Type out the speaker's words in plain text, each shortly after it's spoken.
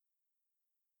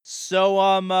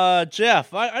So,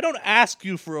 Jeff, I don't ask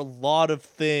you for a lot of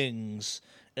things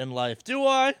in life, do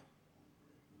I?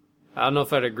 I don't know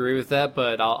if I'd agree with that,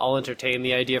 but I'll entertain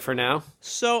the idea for now.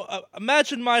 So,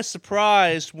 imagine my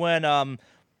surprise when,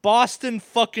 Boston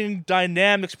fucking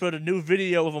Dynamics put a new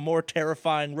video of a more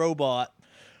terrifying robot.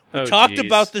 We talked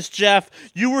about this, Jeff.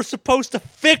 You were supposed to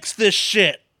fix this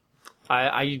shit.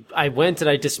 I went and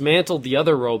I dismantled the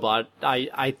other robot.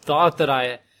 I thought that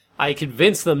I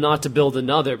convinced them not to build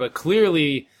another, but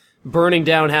clearly burning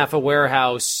down half a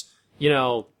warehouse,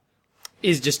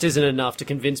 isn't enough to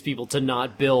convince people to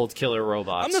not build killer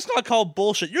robots. I'm just gonna call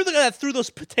bullshit. You're the guy that threw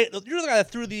those potatoes. You're the guy that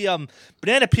threw the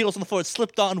banana peels on the floor. It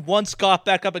slipped on once, got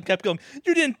back up, and kept going.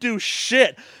 You didn't do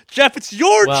shit, Jeff. It's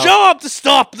your job to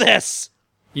stop this.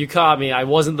 You caught me. I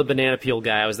wasn't the banana peel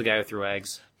guy. I was the guy who threw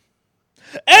eggs.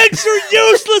 Eggs are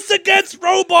useless against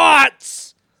robots.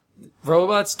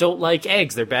 Robots don't like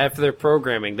eggs. They're bad for their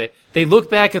programming. They look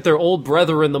back at their old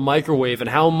brother in the microwave and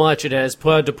how much it has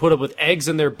had to put up with eggs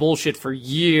and their bullshit for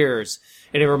years.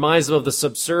 And it reminds them of the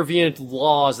subservient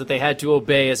laws that they had to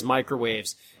obey as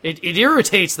microwaves. It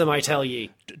irritates them, I tell ye.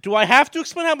 Do I have to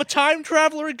explain how I'm a time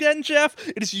traveler again, Jeff?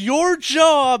 It is your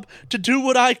job to do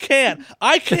what I can.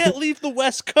 I can't leave the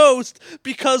West Coast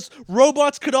because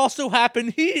robots could also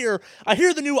happen here. I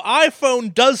hear the new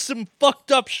iPhone does some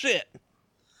fucked up shit.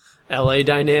 LA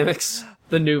Dynamics,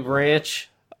 the new branch.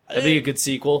 That'd be a good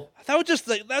sequel.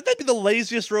 That'd be the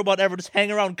laziest robot ever. Just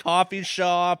hang around coffee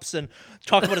shops and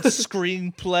talk about its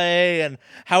screenplay and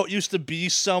how it used to be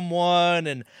someone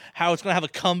and how it's gonna have a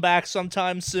comeback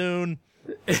sometime soon.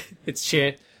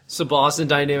 So Boston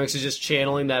Dynamics is just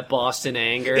channeling that Boston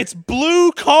anger. It's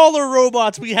blue collar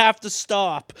robots we have to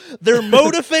stop. They're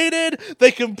motivated,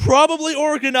 they can probably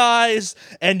organize,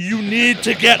 and you need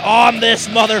to get on this,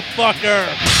 motherfucker.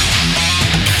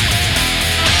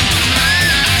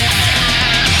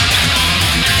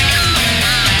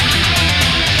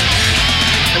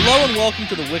 Hello and welcome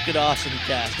to the Wicked Awesome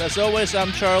Cast. As always,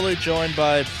 I'm Charlie, joined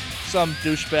by some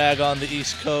douchebag on the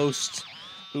East Coast.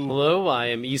 Hello, I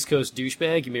am East Coast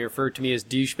douchebag. You may refer to me as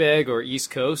douchebag or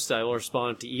East Coast. I will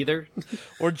respond to either.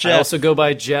 Or Jeff. I also go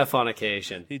by Jeff on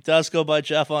occasion. He does go by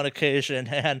Jeff on occasion,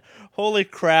 and holy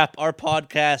crap, our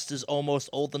podcast is almost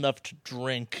old enough to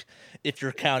drink, if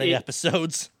you're counting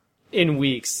episodes. In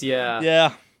weeks, yeah.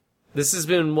 Yeah. This has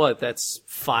been, that's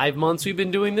 5 months we've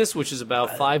been doing this, which is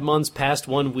about 5 months past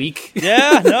 1 week.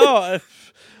 Yeah, no.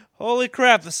 Holy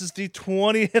crap, this is the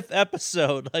 20th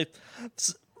episode.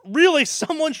 Really,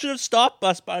 someone should have stopped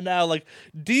us by now.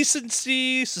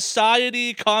 Decency,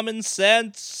 society, common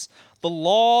sense, the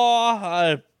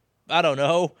law, I don't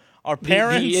know, our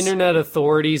parents. The internet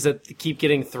authorities that keep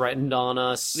getting threatened on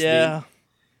us. Yeah.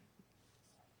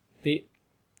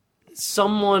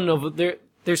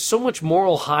 There's so much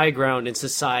moral high ground in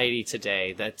society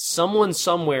today that someone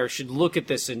somewhere should look at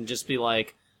this and just be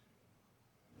like,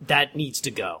 that needs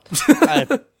to go.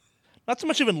 Not so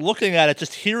much even looking at it,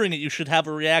 just hearing it, you should have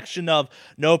a reaction of,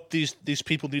 nope, these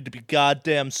people need to be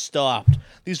goddamn stopped.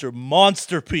 These are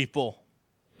monster people.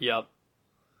 Yep.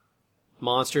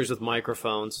 Monsters with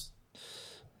microphones.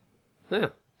 Yeah.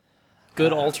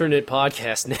 Good alternate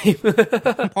podcast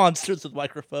name. Monsters with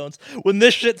microphones. When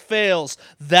this shit fails,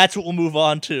 that's what we'll move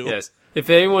on to. Yes. If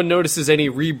anyone notices any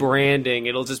rebranding,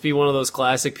 it'll just be one of those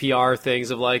classic PR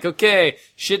things of okay,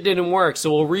 shit didn't work,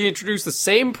 so we'll reintroduce the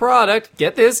same product.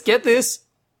 Get this.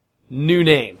 New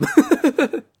name.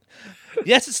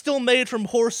 Yes, it's still made from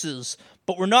horses,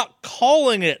 but we're not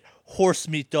calling it horse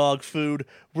meat dog food.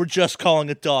 We're just calling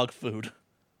it dog food.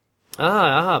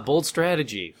 Bold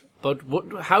strategy. But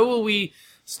how will we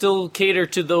still cater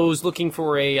to those looking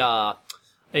for a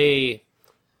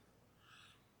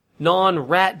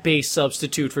non-rat-based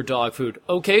substitute for dog food?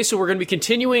 Okay, so we're going to be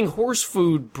continuing horse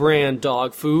food brand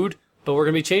dog food, but we're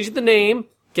going to be changing the name.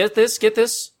 Get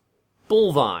this,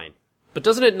 bovine. But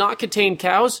doesn't it not contain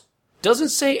cows? Doesn't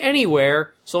say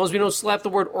anywhere, so long as we don't slap the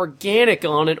word organic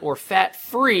on it or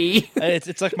fat-free.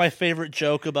 It's like my favorite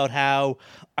joke about how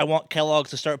I want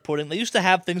Kellogg's to start putting... They used to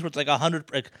have things where it's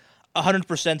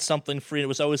 100% something free, and it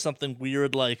was always something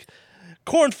weird like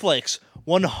cornflakes,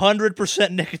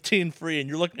 100% nicotine free, and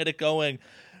you're looking at it going,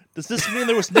 does this mean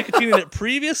there was nicotine in it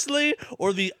previously,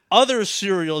 or the other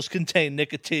cereals contain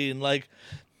nicotine, like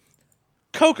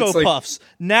Cocoa Puffs,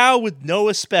 now with no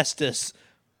asbestos?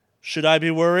 Should I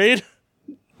be worried?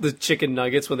 The chicken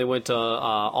nuggets when they went to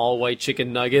all-white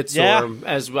chicken nuggets, yeah. Or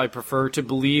as I prefer to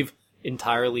believe,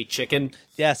 entirely chicken.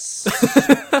 Yes.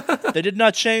 They did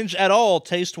not change at all,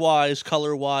 taste-wise,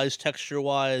 color-wise,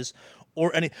 texture-wise,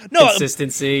 or any no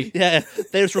consistency. Yeah,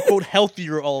 they just were quote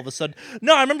healthier all of a sudden.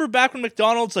 No, I remember back when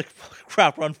McDonald's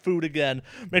crap, we're on food again.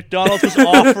 McDonald's was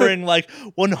offering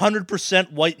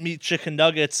 100% white meat chicken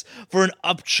nuggets for an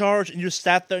upcharge, and you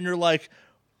sat there and you're like,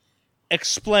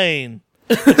 explain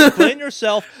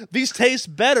yourself. These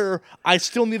taste better. I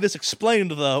still need this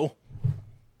explained though.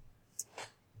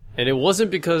 And it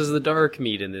wasn't because of the dark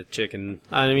meat in the chicken.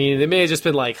 I mean, it may have just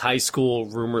been high school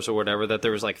rumors or whatever that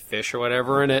there was fish or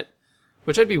whatever in it,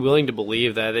 which I'd be willing to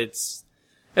believe that it's...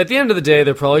 At the end of the day,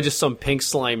 they're probably just some pink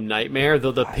slime nightmare,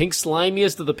 though the pink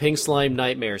slimiest of the pink slime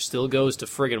nightmare still goes to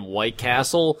friggin' White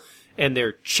Castle and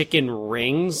their chicken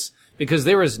rings, because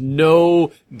there is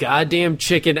no goddamn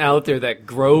chicken out there that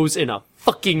grows in a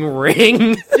fucking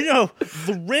ring.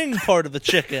 The ring part of the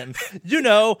chicken.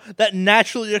 That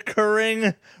naturally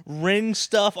occurring ring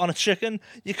stuff on a chicken.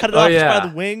 You cut it off just by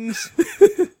the wings.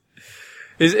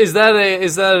 Is that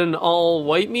an all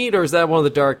white meat, or is that one of the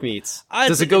dark meats?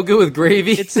 Does it go good with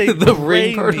gravy? It's the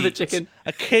ring part of the chicken.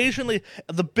 Occasionally,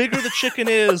 the bigger the chicken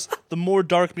is, the more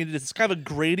dark meat it is. It's kind of a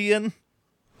gradient.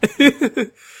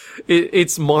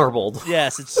 It's marbled.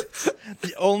 Yes, it's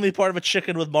the only part of a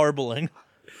chicken with marbling.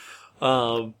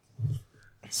 So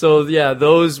yeah,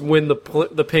 those win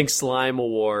the Pink Slime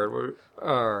Award.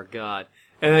 Oh god.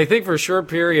 And I think for a short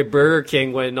period, Burger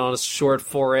King went on a short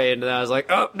foray into that. I was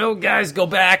like, oh no, guys, go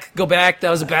back.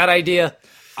 That was a bad idea.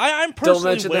 I'm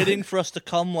personally waiting for us to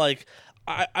come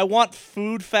I want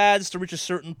food fads to reach a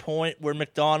certain point where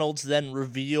McDonald's then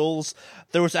reveals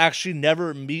there was actually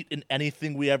never meat in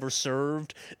anything we ever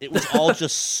served. It was all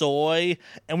just soy,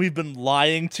 and we've been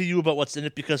lying to you about what's in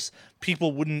it because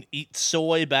people wouldn't eat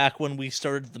soy back when we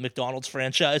started the McDonald's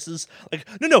franchises.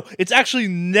 No, it's actually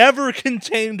never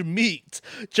contained meat.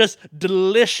 Just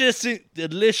delicious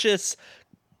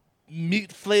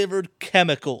meat-flavored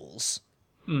chemicals.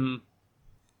 Mm-hmm.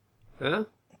 Yeah?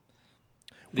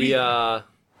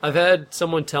 I've had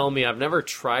someone tell me, I've never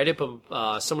tried it,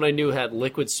 but someone I knew had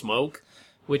liquid smoke,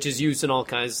 which is used in all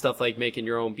kinds of stuff like making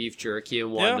your own beef jerky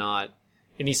and whatnot. Yeah.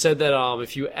 And he said that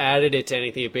if you added it to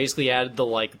anything, it basically added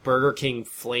the Burger King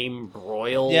flame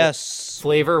broil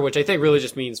flavor, which I think really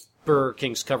just means Burger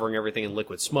King's covering everything in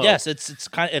liquid smoke. Yes, it's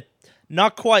kind of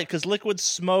not quite, because liquid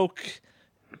smoke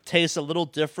tastes a little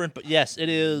different, but yes, it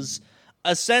is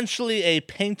essentially a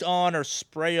paint on or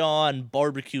spray on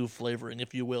barbecue flavoring,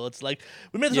 if you will. It's like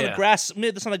we made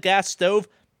this on a gas stove.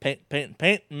 Paint.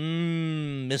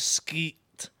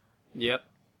 Mesquite. Yep.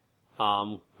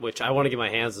 Which I want to get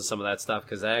my hands on some of that stuff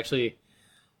because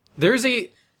there's a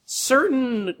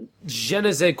certain je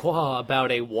ne sais quoi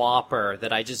about a Whopper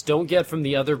that I just don't get from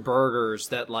the other burgers.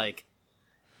 That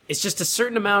it's just a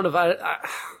certain amount of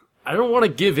I don't want to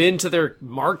give in to their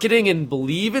marketing and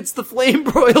believe it's the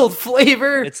flame-broiled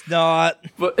flavor. It's not.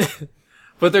 But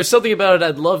there's something about it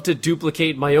I'd love to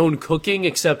duplicate my own cooking,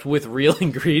 except with real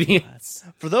ingredients.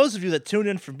 For those of you that tune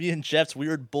in for me and Jeff's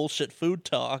weird bullshit food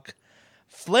talk,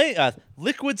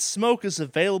 liquid smoke is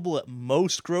available at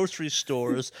most grocery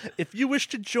stores. If you wish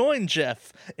to join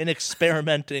Jeff in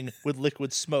experimenting with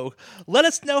liquid smoke, let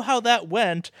us know how that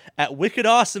went at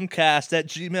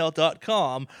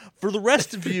wickedawesomecast@gmail.com. For the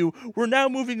rest of you, we're now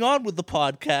moving on with the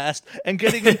podcast and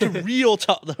getting into the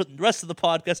rest of the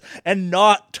podcast and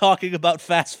not talking about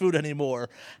fast food anymore.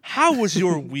 How was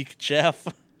your week, Jeff?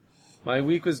 My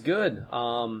week was good.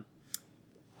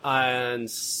 On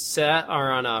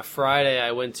a Friday,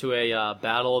 I went to a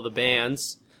Battle of the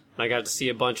Bands, and I got to see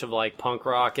a bunch of punk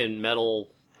rock and metal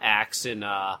acts in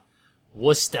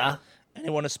Worcester.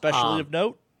 Anyone especially of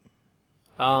note?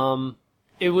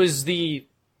 It was the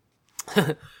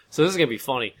so this is gonna be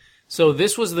funny. So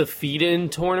this was the feed-in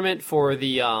tournament for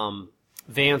the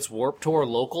Vans Warped Tour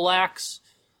local acts.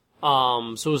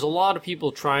 So it was a lot of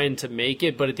people trying to make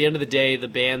it, but at the end of the day, the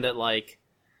band that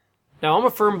Now, I'm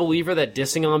a firm believer that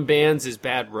dissing on bands is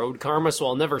bad road karma, so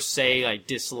I'll never say I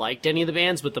disliked any of the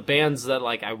bands, but the bands that,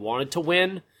 I wanted to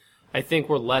win, I think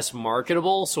were less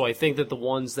marketable, so I think that the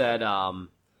ones that,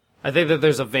 I think that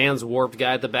there's a Vans Warped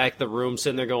guy at the back of the room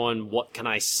sitting there going, what can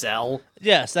I sell?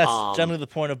 Yes, that's generally the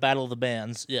point of Battle of the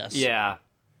Bands, yes. Yeah.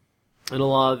 And a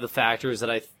lot of the factors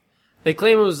that they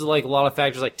claim it was, a lot of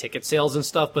factors like ticket sales and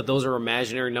stuff, but those are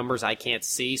imaginary numbers I can't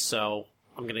see, so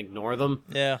I'm gonna ignore them.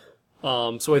 Yeah.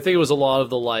 So I think it was a lot of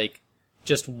the,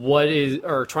 just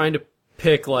trying to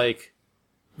pick,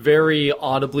 very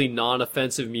audibly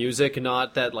non-offensive music.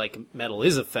 Not that, metal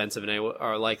is offensive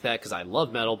or like that, because I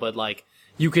love metal, but,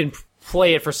 you can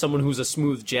play it for someone who's a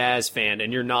smooth jazz fan,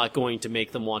 and you're not going to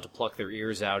make them want to pluck their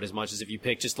ears out as much as if you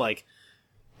pick just, a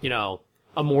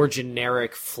more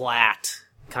generic, flat,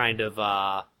 kind of,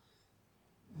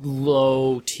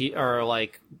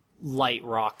 light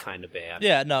rock kind of band.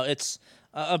 Yeah, no, it's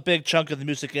a big chunk of the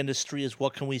music industry is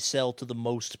what can we sell to the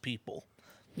most people.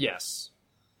 Yes.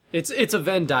 It's a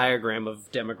Venn diagram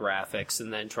of demographics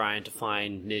and then trying to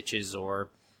find niches or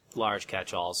large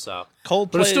catch-alls. So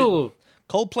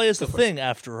Coldplay is the thing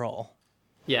after all.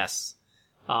 Yes.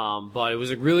 But it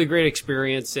was a really great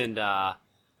experience, and I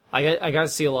got to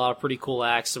see a lot of pretty cool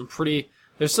acts.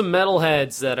 There's some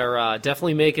metalheads that are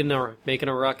definitely making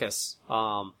a ruckus.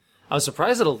 I was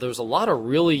surprised that there was a lot of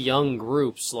really young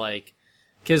groups. Like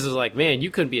kids was like, "Man,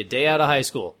 you couldn't be a day out of high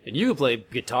school, and you can play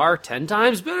guitar 10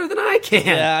 times better than I can."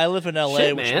 Yeah, I live in LA,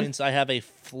 Shit, which man. means I have a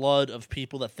flood of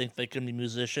people that think they can be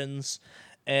musicians,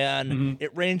 and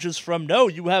it ranges from no,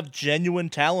 you have genuine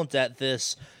talent at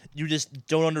this. You just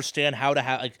don't understand how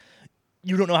to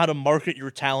you don't know how to market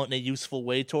your talent in a useful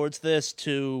way towards this,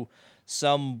 to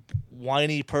some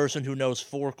whiny person who knows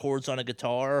 4 chords on a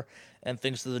guitar and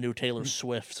thinks they're the new Taylor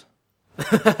Swift.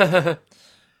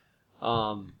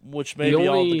 Which may be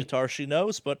all the guitar she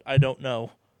knows, but I don't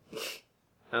know.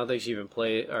 I don't think she even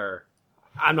played, or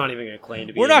I'm not even going to claim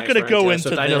to be. We're not going to go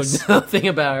into this. I know nothing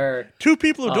about her. 2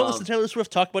 people who don't listen to Taylor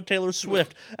Swift talk about Taylor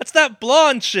Swift. That's that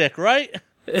blonde chick, right?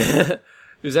 It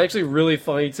was actually really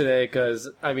funny today because,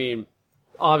 I mean,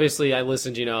 obviously I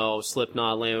listened,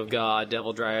 Slipknot, Lamb of God,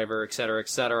 Devil Driver,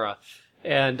 etc.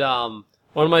 And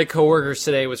one of my coworkers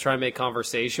today was trying to make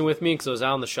conversation with me because I was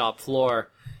out on the shop floor.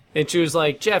 And she was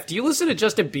like, "Jeff, do you listen to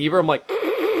Justin Bieber?" I'm like,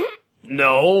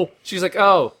 "No." She's like,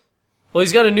 "Oh, well,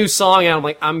 he's got a new song out." I'm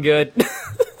like, "I'm good."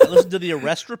 I listened to the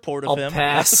arrest report of I'll him.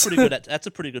 pass. That's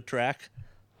a pretty good track.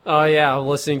 Oh, yeah, I'm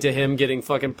listening to him getting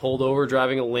fucking pulled over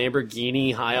driving a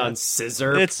Lamborghini high on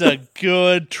scissor. It's a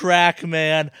good track,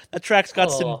 man. That track's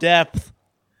got some depth.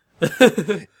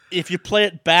 If you play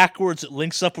it backwards, it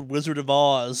links up with Wizard of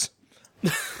Oz.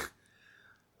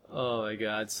 Oh, my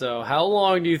God. So how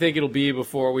long do you think it'll be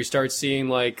before we start seeing,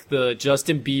 like, the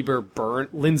Justin Bieber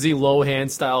Lindsay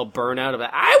Lohan-style burnout of it?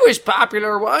 I was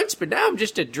popular once, but now I'm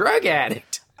just a drug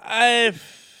addict. I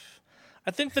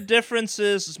think the difference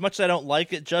is, as much as I don't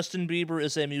like it, Justin Bieber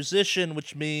is a musician,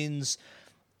 which means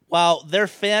while their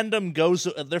fandom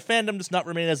does not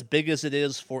remain as big as it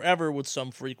is forever with some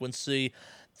frequency,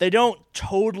 they don't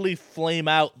totally flame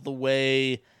out the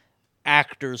way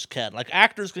actors can. Like,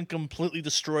 actors can completely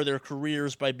destroy their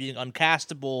careers by being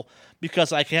uncastable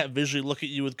because I can't visually look at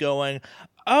you with going,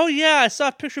 "Oh yeah, I saw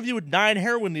a picture of you with 9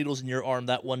 heroin needles in your arm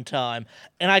that one time,"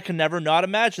 and I can never not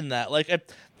imagine that. Like,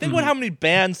 think about how many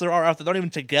bands there are out there that aren't even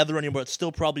together anymore that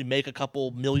still probably make a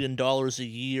couple $1 million a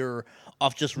year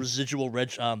off just residual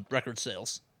record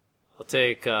sales. I'll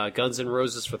take Guns N'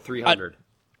 Roses for 300.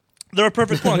 They're a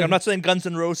perfect point. I'm not saying Guns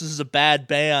N' Roses is a bad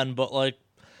band, but like,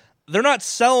 they're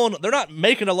not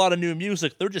making a lot of new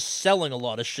music. They're just selling a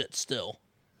lot of shit still.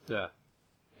 Yeah.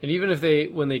 And even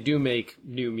if when they do make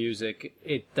new music,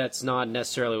 that's not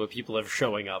necessarily what people are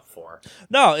showing up for.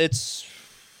 No, it's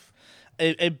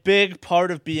a big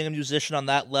part of being a musician on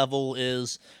that level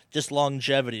is just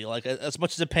longevity. Like, as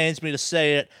much as it pains me to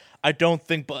say it, I don't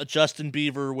think Justin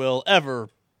Bieber will ever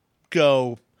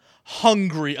go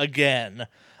hungry again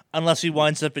unless he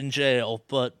winds up in jail,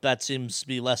 but that seems to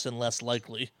be less and less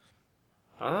likely.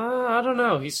 I don't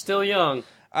know. He's still young.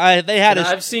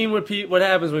 I've seen what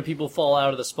happens when people fall out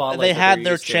of the spotlight. They had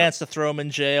their chance to throw him in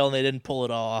jail, and they didn't pull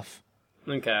it off.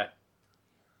 Okay.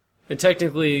 And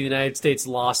technically, the United States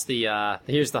lost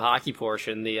here's the hockey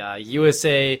portion, the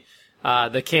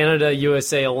the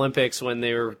Canada-USA Olympics when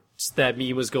that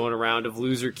meme was going around of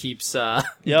loser keeps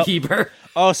Bieber.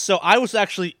 Oh, so I was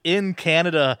actually in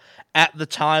Canada at the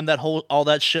time that all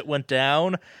that shit went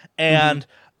down, and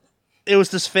it was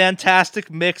this fantastic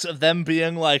mix of them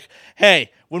being like,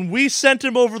 "Hey, when we sent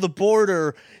him over the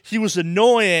border, he was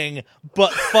annoying,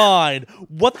 but fine.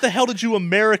 What the hell did you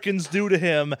Americans do to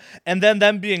him?" And then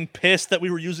them being pissed that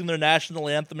we were using their national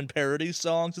anthem in parody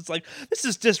songs. It's like, this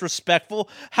is disrespectful.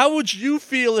 How would you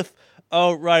feel if...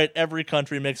 Oh, right, every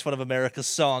country makes fun of America's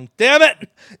song. Damn it!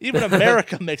 Even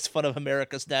America makes fun of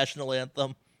America's national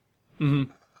anthem.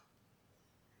 Mm-hmm.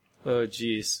 Oh,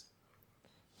 jeez.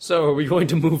 So, are we going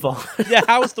to move on? Yeah,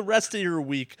 how was the rest of your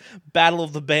week? Battle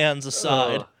of the Bands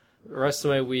aside. The rest of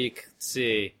my week, let's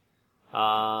see.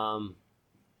 So,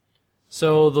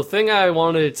 the thing I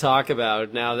wanted to talk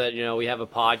about, now that, we have a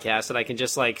podcast and I can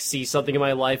just, see something in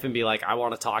my life and be like, I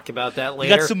want to talk about that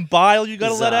later. You got some bile you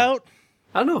gotta let out?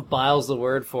 I don't know if bile's the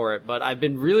word for it, but I've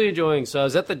been really enjoying... So, I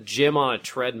was at the gym on a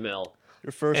treadmill.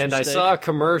 Your first and mistake. I saw a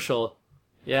commercial.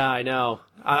 Yeah, I know.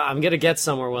 I'm going to get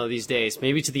somewhere one of these days.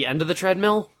 Maybe to the end of the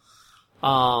treadmill.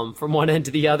 From one end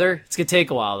to the other. It's going to take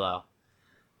a while, though.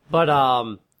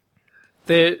 But,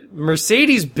 the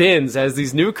Mercedes-Benz has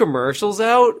these new commercials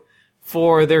out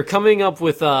they're coming up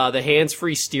with the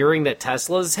hands-free steering that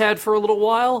Tesla's had for a little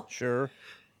while. Sure.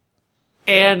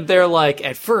 And they're like,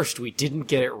 at first we didn't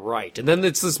get it right. And then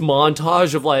it's this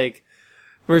montage of like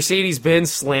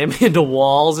Mercedes-Benz slamming into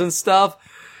walls and stuff.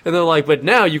 And they're like, but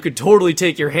now you could totally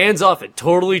take your hands off and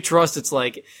totally trust. It's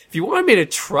like, if you want me to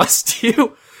trust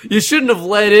you, you shouldn't have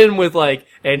let in with like,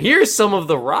 and here's some of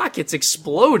the rockets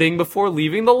exploding before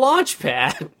leaving the launch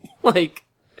pad. Like,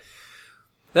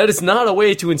 that is not a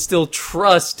way to instill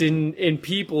trust in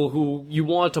people who you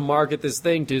want to market this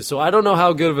thing to. So I don't know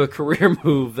how good of a career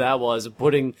move that was,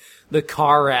 putting the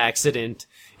car accident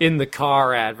in the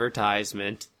car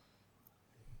advertisement.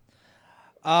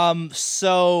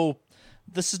 So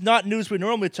this is not news we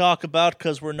normally talk about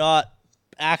because we're not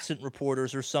accident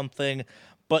reporters or something.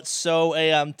 But so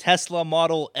a Tesla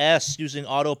Model S using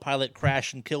autopilot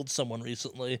crashed and killed someone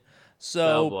recently.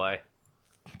 So Oh boy.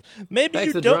 maybe Back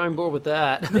you to the don't. drawing board with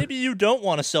that. Maybe you don't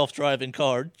want a self-driving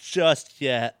car just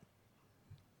yet.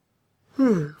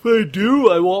 If I do,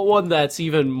 I want one that's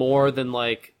even more than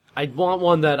like, I'd want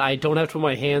one that I don't have to put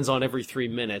my hands on every 3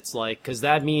 minutes, like, cause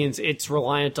that means it's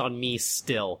reliant on me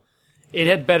still. It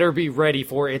had better be ready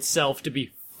for itself to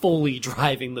be fully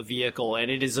driving the vehicle, and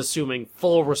it is assuming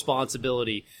full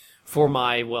responsibility for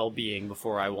my well-being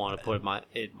before I want to put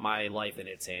my life in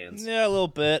its hands. Yeah, a little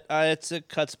bit. It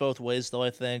cuts both ways, though. I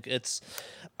think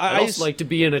I also like to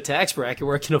be in a tax bracket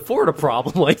where I can afford a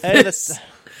problem like Hey, this.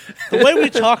 the way we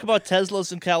talk about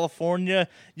Teslas in California,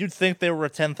 you'd think they were a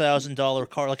 $10,000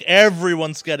 car. Like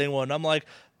everyone's getting one. I'm like,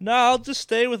 no, I'll just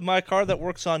stay with my car that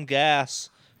works on gas.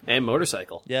 And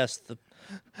motorcycle. Yes,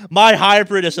 my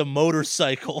hybrid is a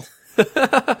motorcycle.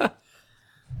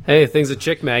 Hey, thing's a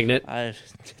chick magnet.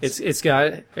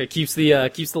 It keeps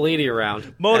the lady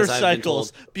around.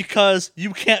 motorcycles because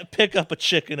you can't pick up a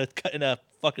chick in a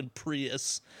fucking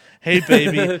Prius. Hey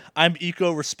baby, I'm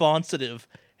eco-responsive.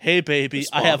 Hey baby,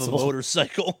 I have a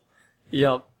motorcycle.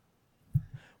 Yep.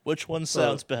 Which one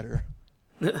sounds better?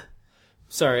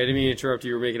 Sorry, I didn't mean to interrupt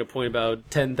you. You were making a point about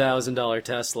 $10,000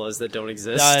 Teslas that don't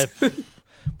exist.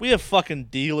 We have fucking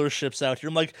dealerships out here.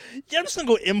 I'm like, yeah, I'm just gonna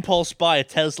go impulse buy a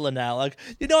Tesla now. Like,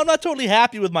 I'm not totally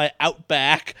happy with my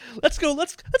Outback. Let's go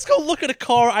look at a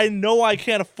car I know I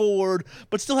can't afford,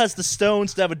 but still has the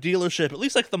stones to have a dealership. At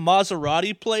least like the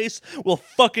Maserati place will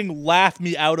fucking laugh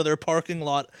me out of their parking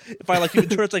lot if I like even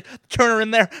turn her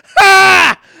in there.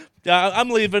 Ha! Yeah, I'm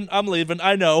leaving.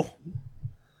 I know.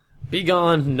 Be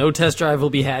gone. No test drive will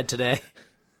be had today.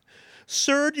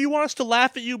 Sir, do you want us to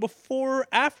laugh at you before or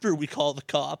after we call the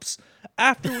cops?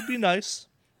 After would be nice.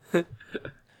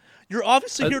 You're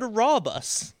obviously here to rob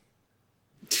us.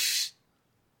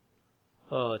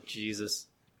 Oh, Jesus.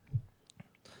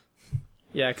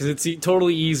 Yeah, because it's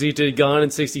totally easy to Gone in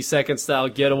 60 Seconds style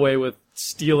get away with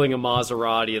stealing a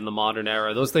Maserati in the modern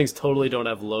era. Those things totally don't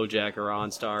have LoJack or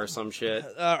OnStar or some shit.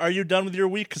 Are you done with your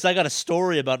week? Because I got a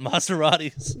story about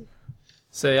Maseratis.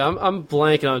 Say, I'm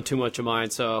blanking on too much of mine,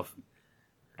 so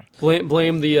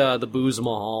blame the booze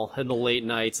mahal and the late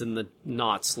nights and the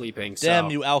not sleeping. Damn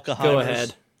so you, alcohol. Go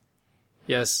ahead.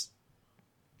 Yes.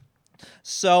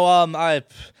 So,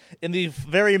 in the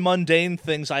very mundane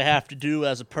things I have to do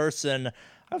as a person,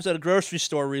 I was at a grocery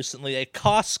store recently, a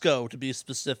Costco to be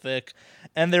specific,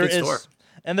 and there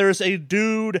is a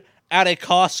dude at a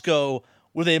Costco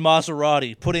with a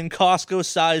Maserati putting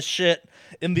Costco-sized shit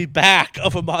in the back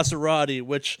of a Maserati,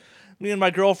 which me and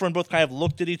my girlfriend both kind of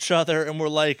looked at each other and were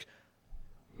like,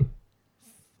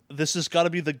 this has got to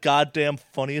be the goddamn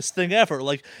funniest thing ever.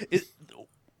 Like,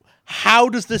 how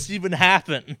does this even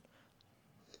happen?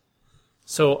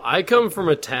 So I come from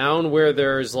a town where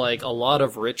there's like a lot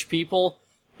of rich people,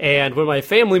 and when my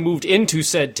family moved into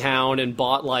said town and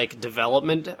bought like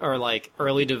development or like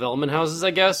early development houses,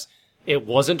 I guess, it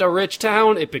wasn't a rich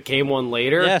town, it became one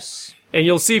later. Yes. And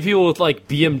you'll see people with like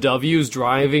BMWs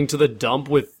driving to the dump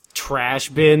with trash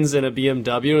bins in a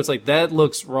BMW, and it's like, that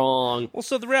looks wrong. Well,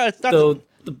 so the reality,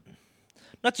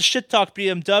 not to shit talk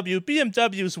BMW.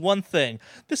 BMW is one thing.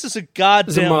 This is a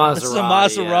goddamn. This is a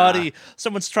Maserati. Yeah.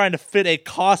 Someone's trying to fit a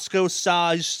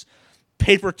Costco-sized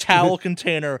paper towel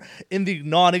container in the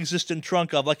non-existent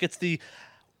trunk of. Like, it's the.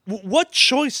 What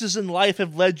choices in life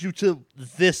have led you to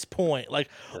this point? Like,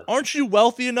 aren't you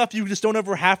wealthy enough you just don't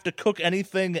ever have to cook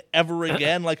anything ever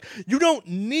again? Like, you don't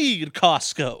need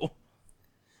Costco.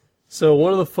 So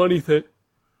one of the funny things.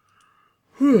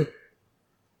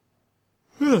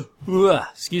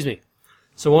 Excuse me.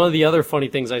 So one of the other funny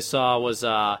things I saw was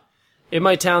in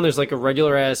my town there's like a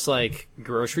regular ass like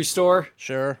grocery store.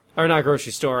 Sure. Or not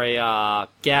grocery store, a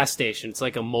gas station. It's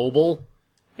like a mobile,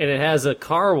 and it has a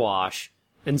car wash.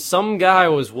 And some guy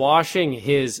was washing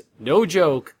his, no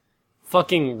joke,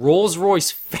 fucking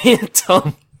Rolls-Royce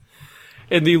Phantom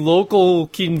in the local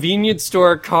convenience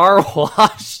store car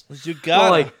wash. You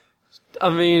got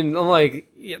I'm like,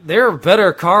 there are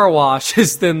better car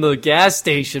washes than the gas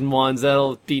station ones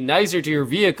that'll be nicer to your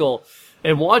vehicle.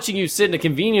 And watching you sit in a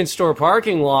convenience store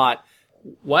parking lot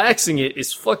waxing it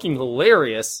is fucking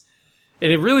hilarious.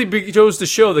 And it really goes to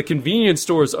show that convenience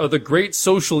stores are the great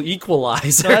social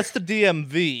equalizer. No, that's the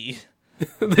DMV.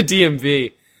 The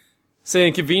DMV.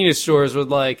 Saying convenience stores would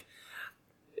like,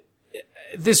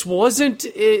 this wasn't,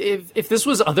 if this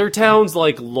was other towns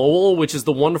like Lowell, which is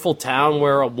the wonderful town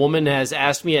where a woman has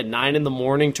asked me at 9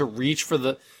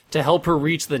 a.m. to help her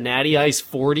reach the Natty Ice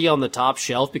 40 on the top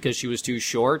shelf because she was too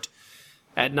short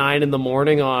at 9 a.m.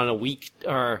 on a week,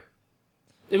 or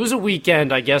it was a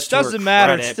weekend, I guess. Doesn't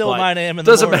matter. It's still 9 a.m. in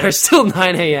the morning. Doesn't matter. It's still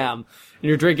 9 a.m. and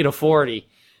you're drinking a 40.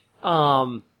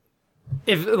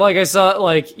 If, like I saw,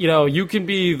 like, you know, you can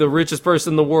be the richest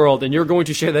person in the world and you're going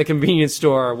to share that convenience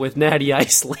store with Natty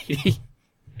Ice Lady.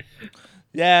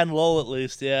 Yeah, in Lowell at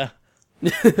least, yeah.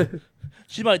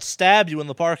 She might stab you in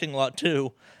the parking lot,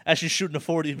 too, as she's shooting a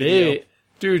 40 video.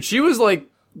 Dude, she was like,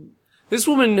 this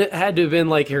woman had to have been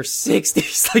like her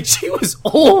 60s. Like, she was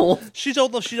old. She's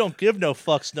old enough she don't give no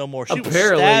fucks no more. She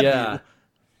Apparently, will stab yeah.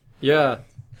 you. Yeah.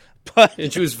 But,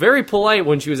 and she was very polite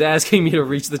when she was asking me to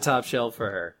reach the top shelf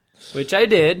for her. Which I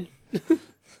did.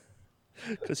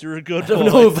 Because you're a good boy. I don't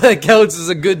know if that counts as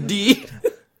a good deed.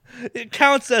 It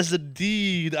counts as a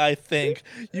deed, I think.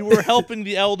 You were helping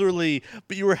the elderly,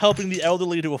 but you were helping the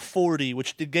elderly to a 40,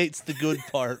 which negates the good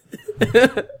part.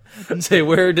 Say,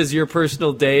 where does your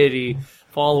personal deity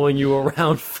following you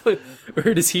around,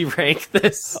 where does he rank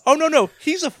this? Oh, no.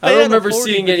 He's a fan I don't remember of 40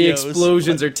 seeing videos, any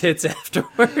explosions or tits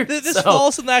afterwards. This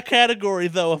falls in that category,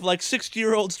 though, of like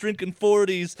 60-year-olds drinking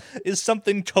 40s is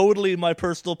something totally my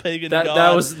personal pagan god.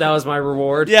 That was my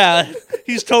reward. Yeah,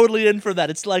 he's totally in for that.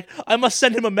 It's like, I must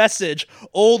send him a message.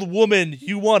 Old woman,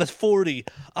 you want a 40.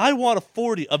 I want a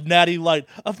 40 of Natty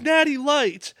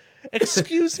Light.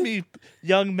 Excuse me,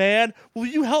 young man, will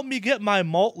you help me get my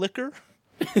malt liquor?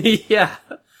 Yeah.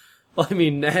 Well, I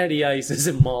mean, Natty Ice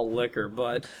isn't malt liquor,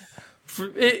 but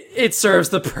it serves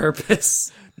the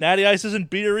purpose. Natty Ice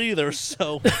isn't beer either,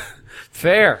 so...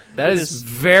 Fair. That is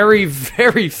very,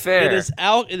 very fair.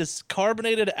 It is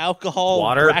carbonated alcohol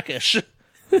water. Brackish.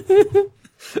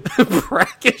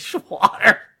 Brackish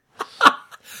water.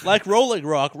 Like Rolling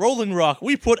Rock. Rolling Rock,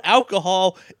 we put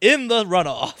alcohol in the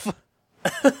runoff.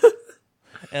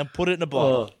 And put it in a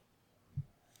bottle.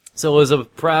 So as a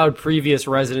proud previous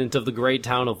resident of the great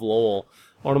town of Lowell,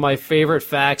 one of my favorite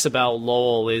facts about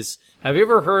Lowell is, have you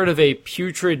ever heard of a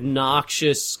putrid,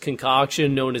 noxious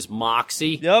concoction known as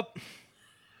Moxie? Yep.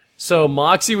 So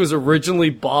Moxie was originally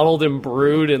bottled and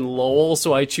brewed in Lowell,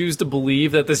 so I choose to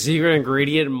believe that the secret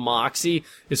ingredient in Moxie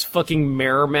is fucking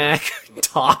Merrimack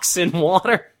toxin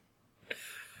water.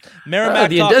 Merrimack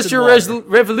the toxin Industrial water.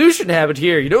 Revolution happened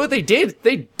here. You know what they did?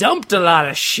 They dumped a lot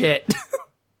of shit.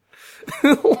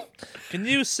 Can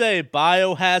you say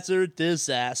biohazard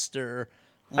disaster?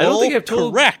 I don't think I've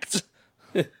told. Correct.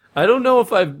 I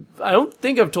don't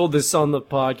think I've told this on the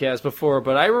podcast before,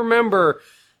 but I remember.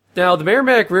 Now the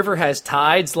Merrimack River has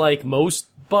tides like most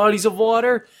bodies of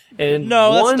water, and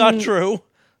no, that's not true.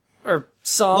 Or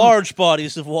some large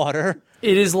bodies of water.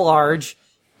 It is large,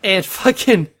 and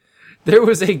fucking there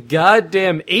was a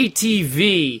goddamn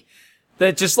ATV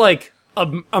that just like.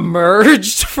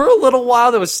 Emerged for a little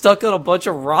while that was stuck on a bunch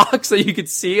of rocks that you could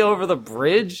see over the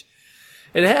bridge.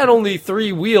 It had only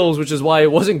 3 wheels, which is why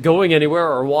it wasn't going anywhere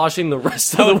or washing the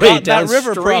rest of the way downstream. That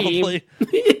river, probably.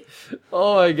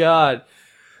 Oh my god.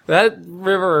 That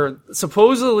river,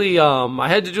 supposedly, I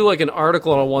had to do like an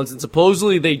article on it once, and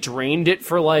supposedly they drained it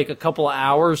for like a couple of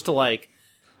hours to like,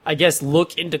 I guess,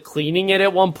 look into cleaning it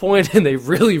at one point, and they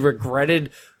really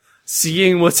regretted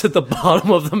seeing what's at the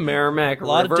bottom of the Merrimack River.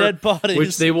 A lot of dead bodies.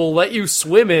 Which they will let you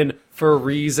swim in for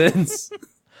reasons.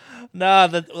 Nah,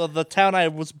 the town I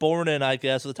was born in, I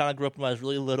guess, the town I grew up in when I was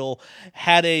really little,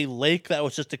 had a lake that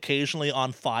was just occasionally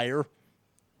on fire.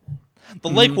 The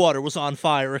lake water was on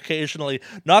fire occasionally.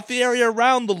 Not the area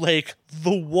around the lake,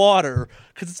 the water.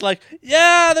 Because it's like,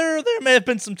 yeah, there may have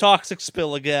been some toxic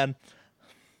spill again.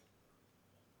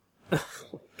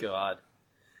 Oh, God.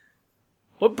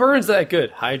 What burns that good?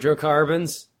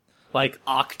 Hydrocarbons? Like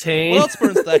octane? What else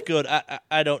burns that good?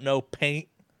 I don't know. Paint?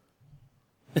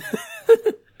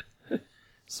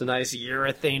 It's a nice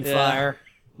urethane fire.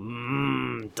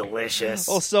 Delicious.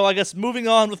 Well, so I guess moving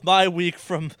on with my week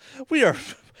from... We are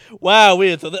Wow,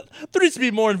 there needs to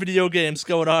be more in video games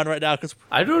going on right now, because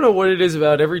I don't know what it is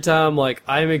about every time, like,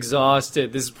 I'm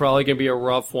exhausted, this is probably going to be a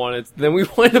rough one, then we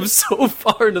wind up so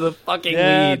far into the fucking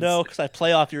weeds. no, because I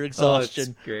play off your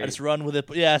exhaustion. Great. I just run with it.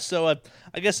 But yeah, so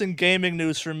I guess in gaming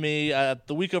news for me,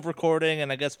 the week of recording,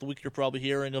 and I guess the week you're probably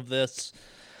hearing of this,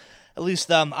 at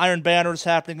least Iron Banner is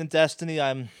happening in Destiny.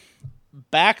 I'm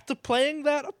back to playing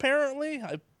that, apparently.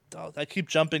 I keep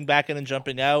jumping back in and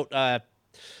jumping out.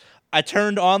 I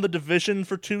turned on the Division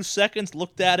for 2 seconds,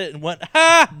 looked at it, and went,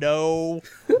 ha! No.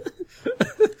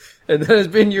 And that has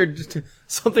been your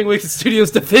Something Wicked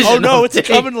Studios Division. Oh no, it's update.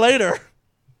 coming later.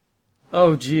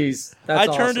 Oh jeez. I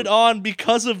turned it on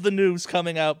because of the news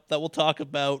coming out that we'll talk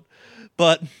about.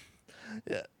 But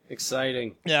yeah.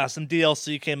 Exciting. Yeah, some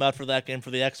DLC came out for that game for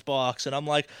the Xbox, and I'm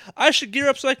like, I should gear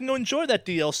up so I can go enjoy that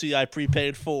DLC I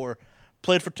prepaid for.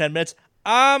 Played for 10 minutes.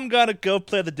 I'm gonna go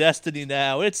play the Destiny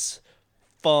now. It's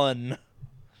fun.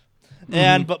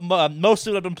 Mm-hmm. But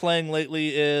mostly what I've been playing lately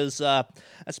is,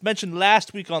 as mentioned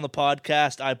last week on the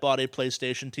podcast, I bought a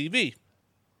PlayStation TV.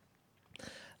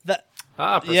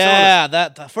 Persona.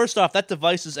 Yeah, first off, that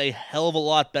device is a hell of a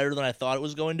lot better than I thought it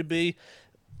was going to be.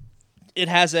 It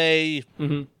has a...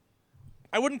 Mm-hmm.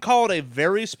 I wouldn't call it a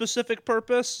very specific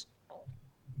purpose,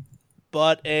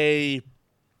 but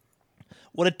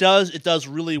what it does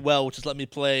really well, which is let me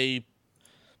play,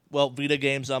 Vita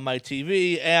games on my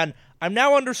TV, and I'm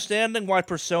now understanding why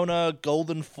Persona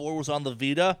Golden 4 was on the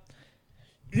Vita.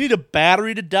 You need a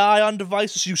battery to die on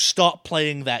devices, you stop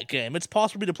playing that game. It's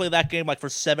possible to play that game like for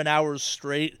 7 hours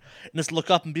straight, and just look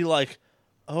up and be like,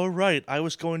 oh right, I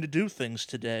was going to do things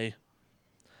today.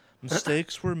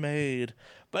 Mistakes were made.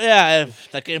 But yeah,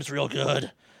 that game's real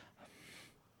good.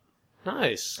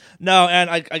 Nice. No, and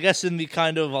I guess in the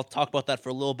I'll talk about that for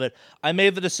a little bit. I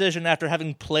made the decision after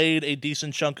having played a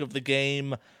decent chunk of the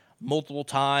game multiple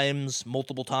times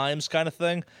kind of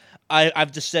thing.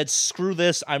 I've just said, screw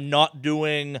this, I'm not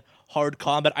doing hard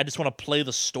combat. I just want to play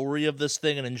the story of this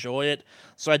thing and enjoy it.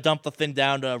 So I dumped the thing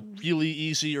down to really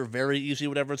easy or very easy,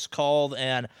 whatever it's called,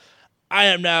 and I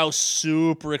am now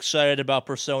super excited about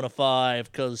Persona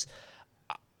 5, because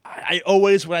I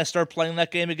always, when I start playing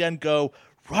that game again, go,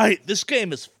 right, this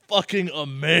game is fucking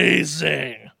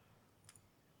amazing.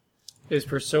 Is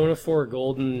Persona 4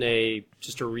 Golden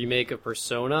just a remake of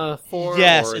Persona 4?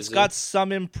 Yes, it's got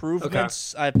some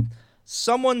improvements. Okay.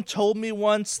 Someone told me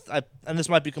once, and this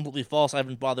might be completely false, I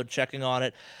haven't bothered checking on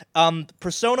it,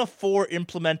 Persona 4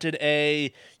 implemented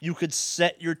you could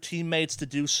set your teammates to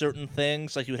do certain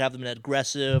things, like you would have them in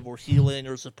aggressive or healing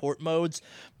or support modes,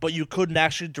 but you couldn't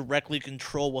actually directly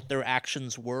control what their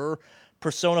actions were.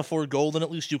 Persona 4 Golden,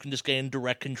 at least, you can just gain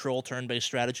direct control turn-based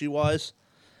strategy-wise.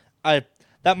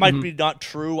 That might be not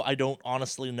true, I don't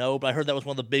honestly know, but I heard that was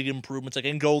one of the big improvements. Like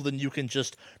in Golden, you can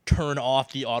just turn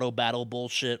off the auto-battle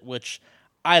bullshit, which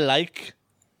I like.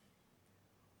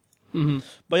 Mm-hmm.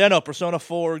 But yeah, no, Persona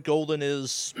 4 Golden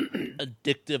is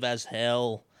addictive as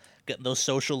hell. Getting those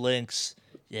social links,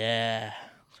 yeah.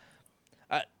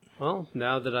 Well,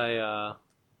 now that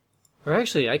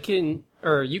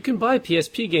you can buy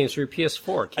PSP games for your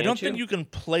PS4, can't you? I don't think you can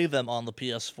play them on the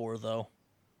PS4, though.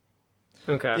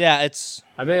 Okay. Yeah,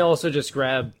 I may also just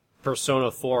grab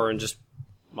Persona 4 and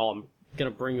I'm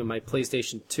gonna bring my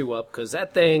PlayStation 2 up, because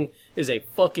that thing is a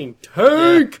fucking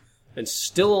tank and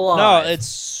still alive.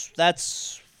 No,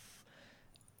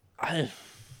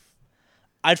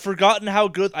 I'd forgotten how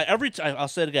good. I'll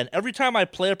say it again. Every time I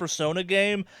play a Persona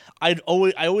game, I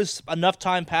always enough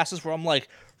time passes where I'm like,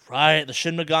 right, the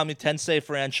Shin Megami Tensei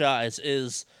franchise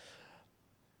is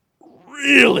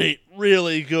really,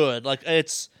 really good. Like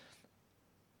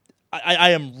I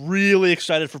am really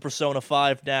excited for Persona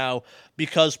 5 now,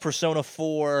 because Persona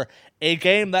 4, a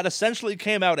game that essentially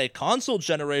came out a console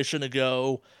generation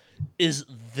ago, is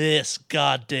this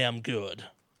goddamn good.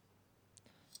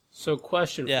 So,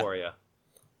 question for you.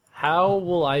 How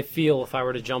will I feel if I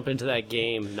were to jump into that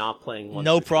game not playing 1,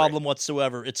 No 2, 3? problem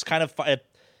whatsoever. It's kind of...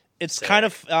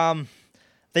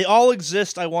 they all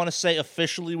exist, I want to say,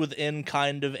 officially within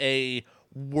kind of a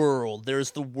world.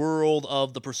 There's the world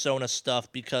of the Persona stuff,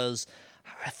 because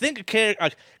I think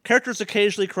characters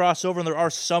occasionally cross over, and there are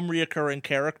some reoccurring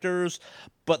characters,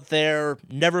 but they're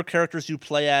never characters you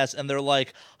play as, and they're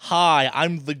like, hi,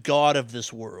 I'm the god of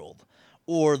this world,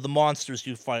 or the monsters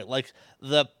you fight. Like,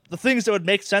 the things that would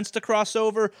make sense to cross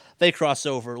over, they cross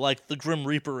over, like the Grim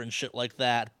Reaper and shit like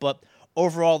that, but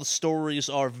overall the stories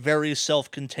are very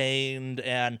self-contained,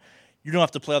 and you don't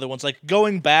have to play other ones. Like,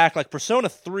 going back, like, Persona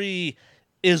 3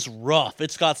 is rough.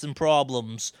 It's got some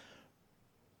problems.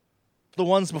 The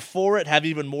ones before it have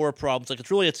even more problems. Like,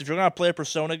 if you're going to play a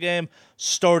Persona game,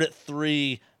 start at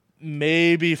 3,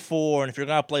 maybe 4. And if you're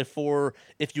going to play 4,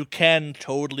 if you can,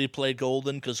 totally play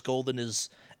Golden, because Golden is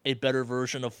a better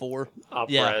version of 4.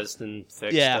 Up-resed and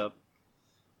fixed up.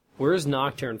 Where does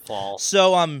Nocturne fall?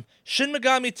 So, Shin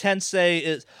Megami Tensei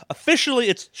is officially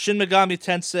it's Shin Megami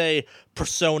Tensei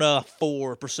Persona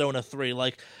 4, Persona 3.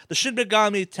 Like the Shin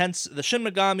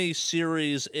Megami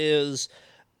series is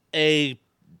a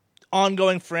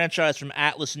ongoing franchise from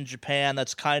Atlas in Japan.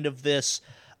 That's kind of this.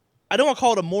 I don't want to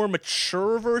call it a more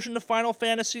mature version of Final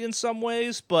Fantasy in some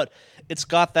ways, but it's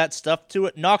got that stuff to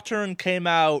it. Nocturne came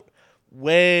out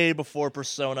way before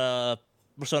Persona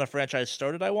franchise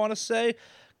started, I want to say.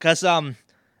 Because,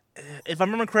 if I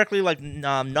remember correctly, like,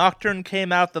 Nocturne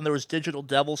came out, then there was Digital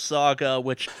Devil Saga,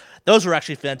 which, those were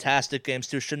actually fantastic games,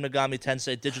 too. Shin Megami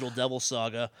Tensei Digital Devil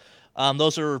Saga.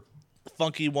 Those are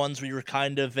funky ones where you're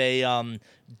kind of a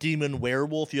demon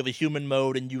werewolf. You have a human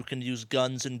mode, and you can use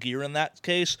guns and gear in that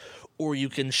case, or you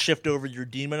can shift over your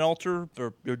demon altar,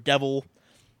 or your devil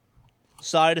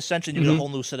side, essentially, and you get a whole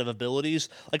new set of abilities.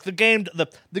 Like the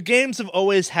games have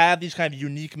always had these kind of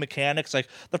unique mechanics. Like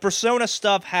the Persona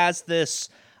stuff has this,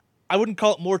 I wouldn't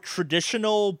call it more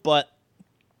traditional, but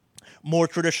more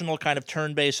traditional kind of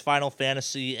turn-based Final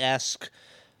Fantasy-esque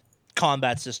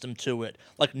combat system to it.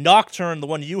 Like Nocturne, the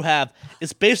one you have,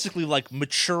 is basically like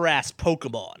mature-ass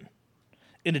Pokemon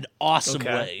in an awesome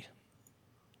way.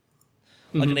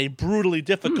 Like in a brutally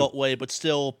difficult way, but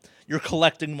still you're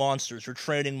collecting monsters, you're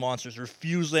training monsters, you're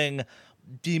fusing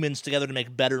demons together to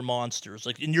make better monsters.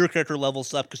 Like in your character level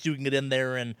stuff, because you can get in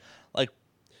there and like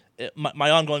my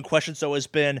ongoing question's always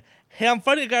been, hey, I'm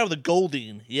fighting a guy with a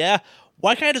Goldeen, yeah?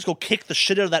 Why can't I just go kick the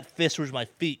shit out of that fist with my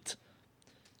feet?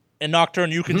 In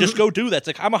Nocturne, you can just go do that. It's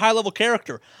like, I'm a high-level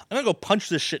character. I'm going to go punch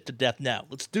this shit to death now.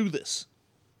 Let's do this.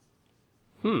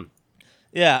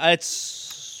 Yeah, I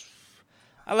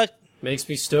like... Makes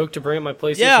me stoked to bring up my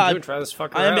PlayStation 2 and try this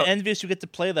fucker out. I am envious you get to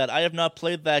play that. I have not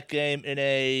played that game in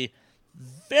a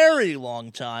very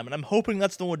long time, and I'm hoping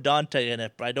that's the one with Dante in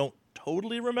it, but I don't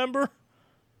totally remember.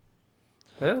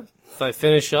 Yeah, if I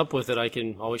finish up with it, I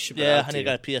can always ship it out to you. Yeah, I need to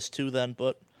got a PS2 then,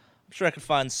 but I'm sure I could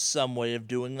find some way of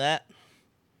doing that.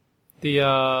 The,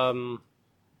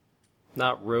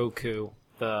 not Roku,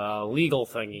 the legal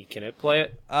thingy, can it play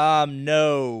it?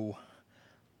 No.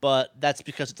 But that's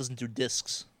because it doesn't do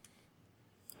discs.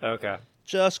 Okay.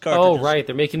 Just cartridges. Oh, right,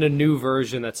 they're making a new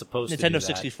version that's supposed to do that. Nintendo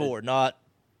 64, not...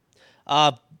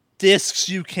 discs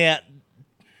you can't...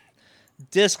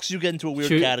 Discs you get into a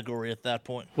weird category at that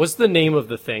point. What's the name of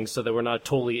the thing so that we're not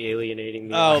totally alienating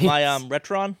the audience? My,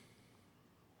 Retron?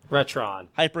 Retron.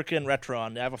 Hyperkin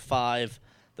Retron. I have a 5.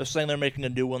 They're saying they're making a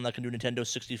new one that can do Nintendo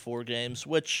 64 games,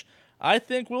 which I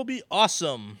think will be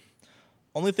awesome.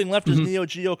 Only thing left is Neo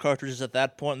Geo cartridges at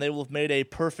that point, and they will have made a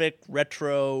perfect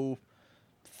retro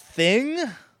thing.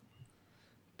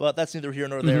 But that's neither here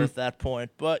nor there at that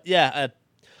point. But yeah,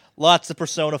 lots of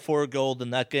Persona 4 Gold,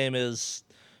 and that game is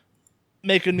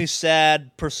making me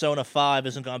sad Persona 5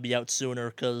 isn't going to be out sooner,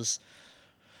 because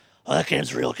that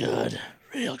game's real good.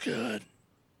 Real good.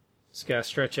 Just gotta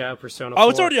stretch out Persona 4. Oh,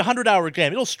 it's already a 100-hour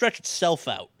game. It'll stretch itself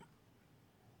out.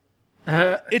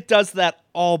 It does that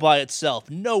all by itself.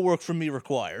 No work from me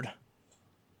required.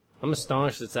 I'm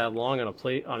astonished it's that long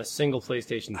on a single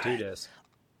PlayStation 2 disc.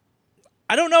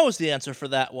 I don't know is the answer for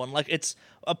that one. Like, it's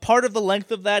a part of the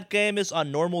length of that game is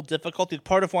on normal difficulty.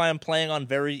 Part of why I'm playing on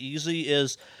very easy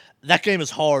is that game is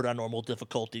hard on normal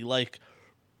difficulty. Like,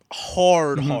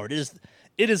 hard.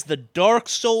 It is the Dark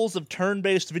Souls of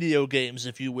turn-based video games,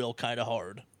 if you will, kind of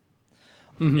hard.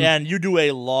 And you do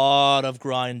a lot of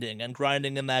grinding, and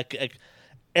grinding in that...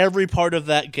 every part of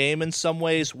that game, in some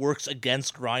ways, works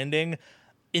against grinding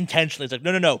intentionally. It's like,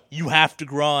 no, you have to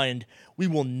grind. We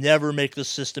will never make the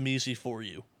system easy for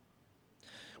you.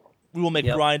 We will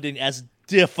make grinding as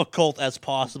difficult as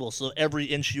possible, so every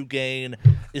inch you gain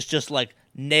is just like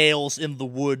nails in the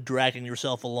wood dragging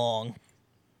yourself along.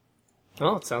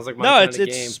 Oh, it sounds like my kind of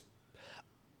game.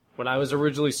 When I was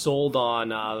originally sold on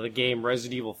the game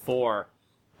Resident Evil 4,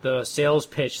 the sales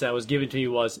pitch that was given to me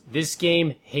was, this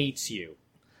game hates you.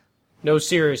 No,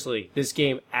 seriously, this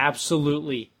game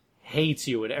absolutely hates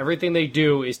you, and everything they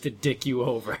do is to dick you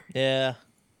over. Yeah.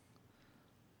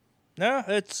 No,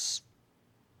 it's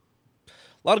a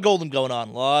lot of Golden going on.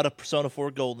 A lot of Persona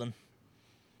 4 Golden.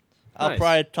 I'll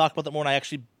probably talk about that more when I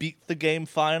actually beat the game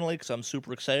finally, because I'm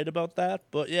super excited about that.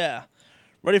 But yeah.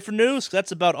 Ready for news? 'Cause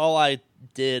that's about all I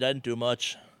did. I didn't do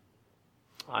much.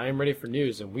 I am ready for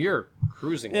news, and we are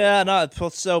cruising. Yeah, no,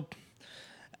 so...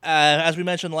 as we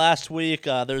mentioned last week,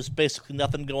 there's basically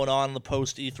nothing going on in the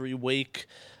post-E3 week,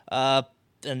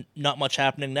 and not much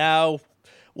happening now.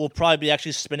 we'll probably be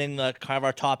actually spinning kind of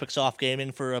our topics off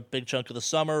gaming for a big chunk of the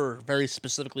summer, or very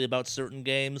specifically about certain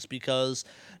games, because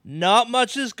not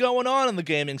much is going on in the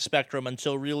gaming spectrum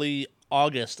until really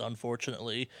August,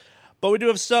 unfortunately. But we do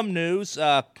have some news.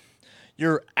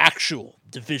 Your actual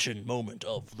Division moment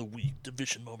of the week.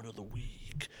 Division moment of the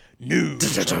week.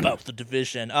 News about the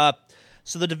Division.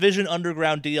 So the Division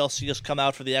Underground DLC has come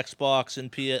out for the Xbox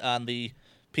and on the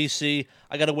PC.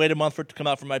 I gotta wait a month for it to come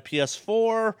out for my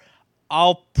PS4.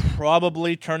 I'll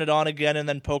probably turn it on again and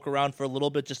then poke around for a little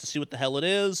bit just to see what the hell it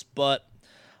is, but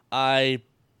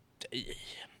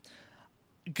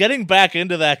getting back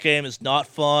into that game is not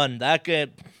fun. That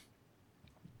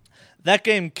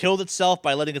game killed itself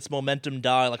by letting its momentum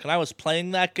die. Like, when I was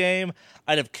playing that game,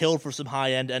 I'd have killed for some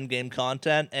high-end endgame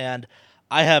content, and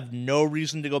I have no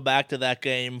reason to go back to that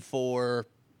game for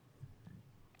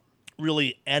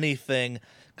really anything,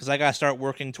 because I gotta start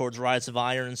working towards Rise of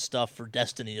Iron and stuff for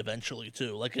Destiny eventually,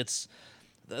 too. Like,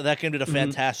 that game did a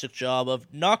fantastic job of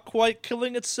not quite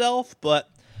killing itself, but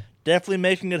definitely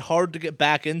making it hard to get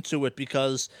back into it,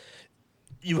 because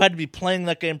you had to be playing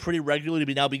that game pretty regularly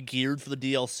to now be geared for the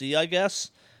DLC, I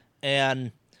guess.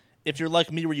 And if you're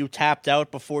like me, where you tapped out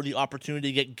before the opportunity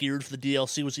to get geared for the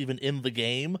DLC was even in the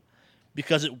game,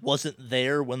 because it wasn't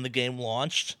there when the game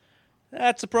launched,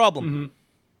 that's a problem.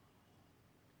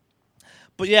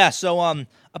 But yeah, so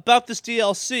about this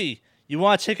DLC, you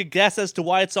want to take a guess as to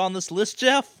why it's on this list,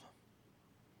 Jeff?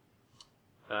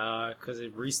 Because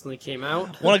it recently came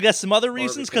out. Want to guess some other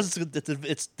reasons? Because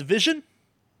it's Division?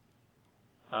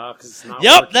 Because it's not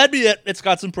Yep, working. that'd be it. It's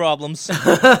got some problems.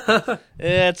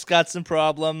 It's got some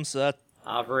problems.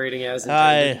 Operating as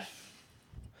intended.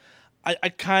 I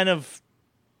kind of,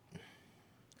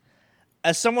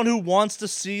 as someone who wants to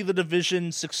see the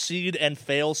Division succeed and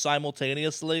fail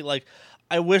simultaneously, like,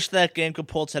 I wish that game could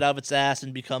pull its head out of its ass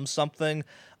and become something.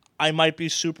 I might be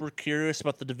super curious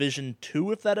about the Division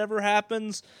 2 if that ever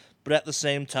happens, but at the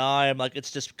same time, like,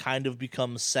 it's just kind of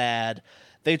become sad.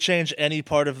 They change any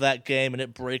part of that game and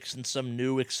it breaks in some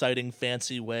new, exciting,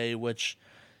 fancy way, which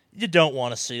you don't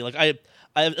want to see. Like, I,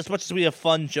 as much as we have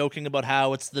fun joking about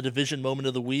how it's the Division moment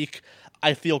of the week,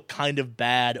 I feel kind of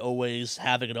bad always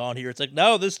having it on here. It's like,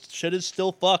 no, this shit is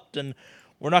still fucked, and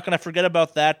we're not going to forget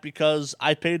about that because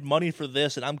I paid money for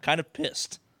this, and I'm kind of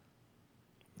pissed.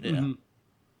 Yeah.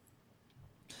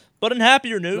 But in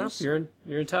happier news... Well,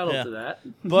 you're entitled to that.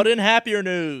 But in happier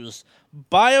news,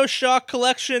 BioShock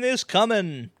Collection is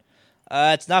coming.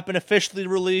 It's not been officially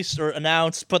released or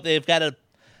announced, but they've got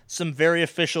some very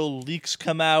official leaks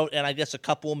come out, and I guess a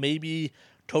couple maybe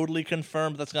totally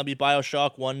confirmed. That's going to be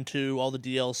BioShock 1, 2, all the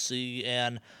DLC,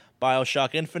 and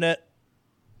BioShock Infinite.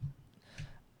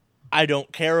 I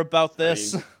don't care about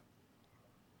this.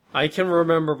 I can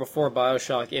remember before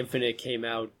BioShock Infinite came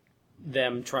out,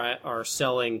 them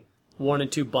selling 1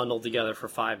 and 2 bundled together for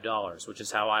 $5, which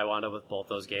is how I wound up with both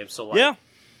those games. So, like,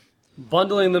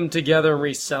 bundling them together and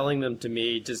reselling them to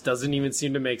me just doesn't even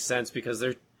seem to make sense, because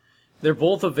they're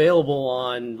both available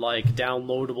on, like,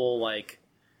 downloadable, like,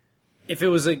 if it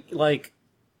was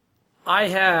I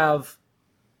have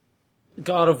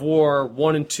God of War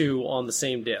 1 and 2 on the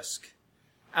same disc.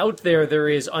 Out there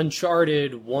is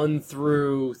Uncharted 1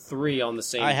 through 3 on the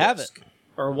same disc. I have it.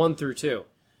 Or 1 through 2.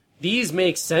 These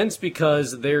make sense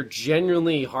because they're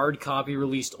genuinely hard copy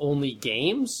released only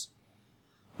games.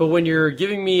 But when you're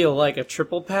giving me a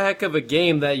triple pack of a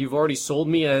game that you've already sold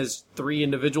me as 3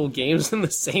 individual games in the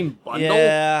same bundle,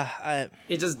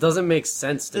 it just doesn't make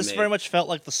sense to me. This very much felt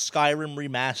like the Skyrim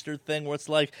remastered thing, where it's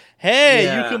like,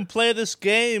 hey, you can play this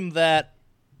game that,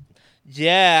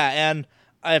 and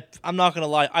I'm not going to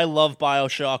lie, I love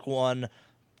BioShock 1.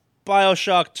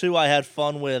 BioShock 2 I had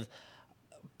fun with.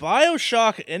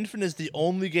 BioShock Infinite is the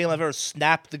only game I've ever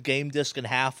snapped the game disc in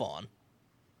half on.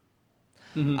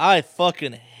 I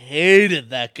fucking hated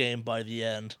that game by the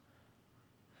end.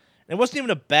 It wasn't even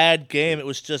a bad game, it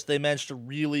was just they managed to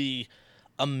really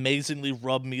amazingly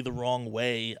rub me the wrong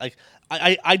way. Like,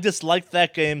 I disliked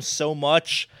that game so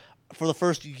much. For the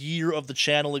first year of the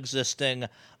channel existing,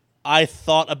 I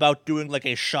thought about doing like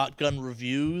a shotgun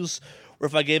reviews, or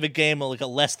if I gave a game like a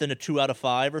less than a 2 out of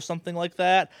 5 or something like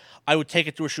that, I would take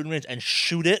it to a shooting range and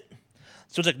shoot it.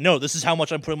 So it's like, no, this is how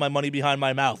much I'm putting my money behind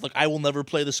my mouth. Like, I will never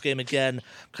play this game again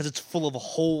because it's full of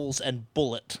holes and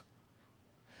bullet.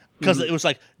 Because it was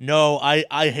like, no,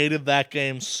 I hated that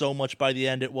game so much by the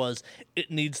end.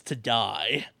 It needs to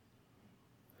die.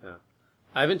 Yeah.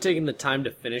 I haven't taken the time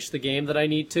to finish the game that I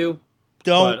need to.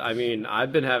 Don't. But, I mean,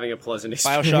 I've been having a pleasant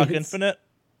experience. BioShock Infinite?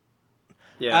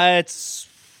 Yeah.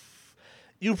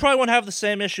 You probably won't have the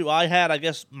same issue I had. I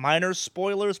guess minor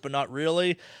spoilers, but not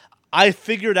really. I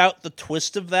figured out the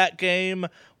twist of that game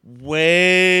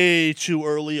way too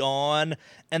early on,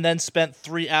 and then spent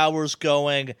 3 hours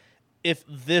going, if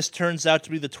this turns out to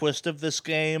be the twist of this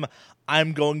game,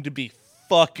 I'm going to be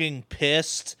fucking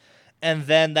pissed. And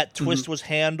then that twist was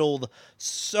handled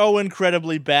so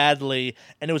incredibly badly,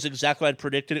 and it was exactly what I'd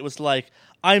predicted. It was like,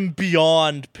 I'm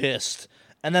beyond pissed.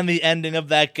 And then the ending of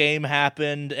that game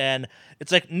happened, and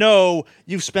it's like, no,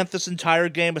 you've spent this entire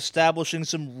game establishing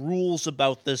some rules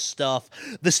about this stuff.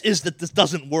 This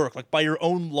doesn't work. Like, by your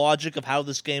own logic of how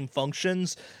this game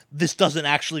functions, this doesn't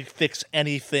actually fix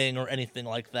anything or anything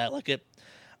like that. Like,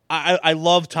 I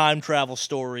love time travel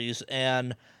stories,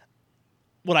 and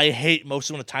what I hate most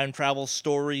is when a time travel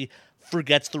story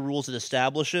forgets the rules it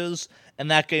establishes, and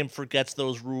that game forgets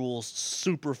those rules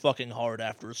super fucking hard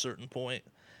after a certain point.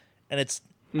 And it's...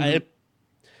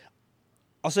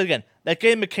 I'll say it again. That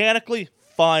game mechanically,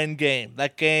 fine game.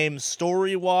 That game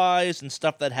story-wise and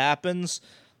stuff that happens,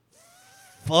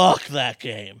 fuck that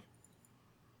game.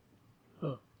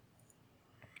 Huh.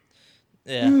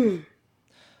 Yeah.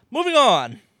 Moving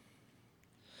on.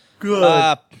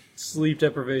 Good. Sleep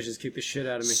deprivations kick the shit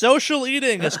out of me. Social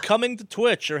eating is coming to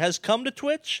Twitch, or has come to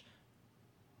Twitch.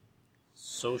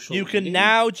 Social You can eating?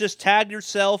 now just tag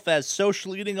yourself as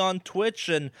social eating on Twitch,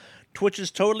 and Twitch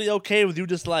is totally okay with you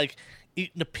just, like,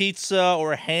 eating a pizza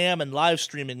or a ham and live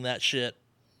streaming that shit.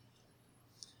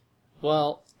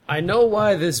 Well, I know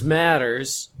why this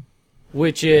matters,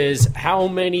 which is how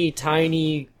many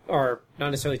tiny, or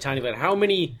not necessarily tiny, but how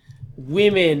many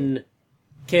women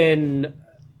can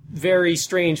very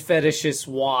strange fetishists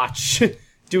watch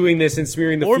doing this and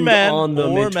smearing the food on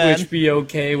them, and Twitch be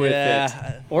okay with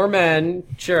it. Or men,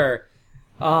 sure.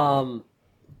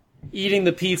 Eating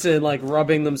the pizza and, like,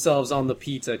 rubbing themselves on the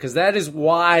pizza, because that is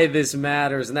why this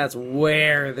matters, and that's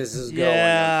where this is going,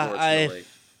 unfortunately.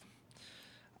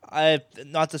 I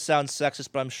not to sound sexist,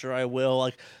 but I'm sure I will.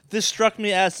 Like, this struck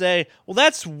me as well,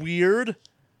 that's weird.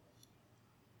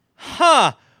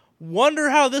 Huh. Wonder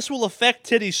how this will affect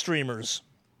titty streamers.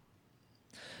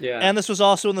 Yeah. And this was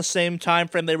also in the same time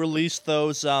frame they released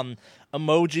those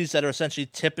emojis that are essentially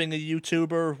tipping a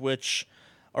YouTuber, which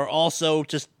are also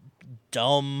just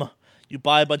dumb. You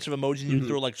buy a bunch of emojis and you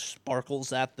throw, like,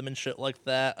 sparkles at them and shit like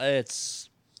that.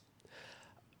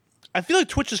 I feel like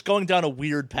Twitch is going down a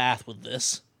weird path with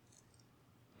this.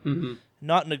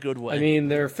 Not in a good way. I mean,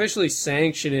 they're officially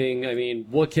sanctioning,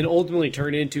 what can ultimately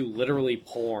turn into literally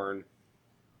porn.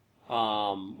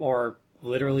 Or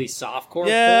literally softcore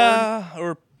porn.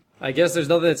 Or... I guess there's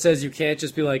nothing that says you can't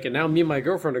just be like, and now me and my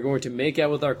girlfriend are going to make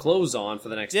out with our clothes on for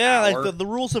the next hour. Like the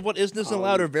rules of what is and isn't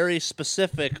allowed are very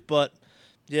specific, but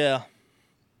yeah.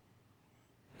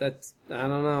 That's, I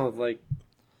don't know, like,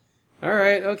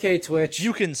 alright, okay, Twitch.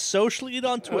 You can socially eat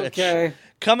on Twitch. Okay.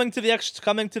 Coming to the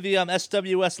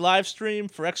SWS live stream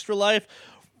for Extra Life,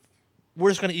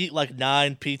 we're just going to eat like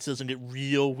 9 pizzas and get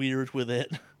real weird with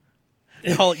it.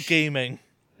 Call it gaming.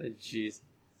 Jeez.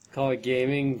 Call it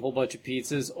gaming, whole bunch of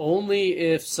pizzas. Only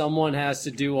if someone has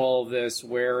to do all of this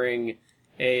wearing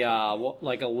a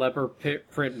leopard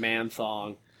print man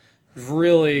thong.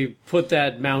 Really put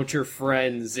that Mount Your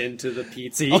Friends into the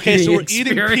pizza eating Okay, so we're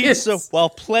experience. eating pizza while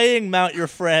playing Mount Your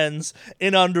Friends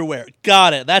in underwear.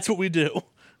 Got it. That's what we do.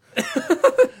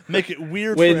 Make it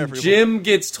weird for everyone. When Jim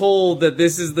gets told that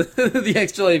this is the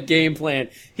Extra Life game plan,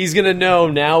 he's gonna know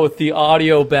now with the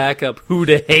audio backup who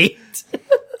to hate.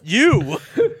 You.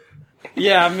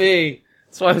 Yeah, me.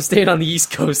 That's why I'm staying on the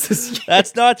East Coast this year.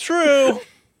 That's not true.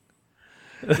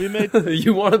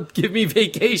 You want to give me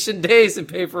vacation days and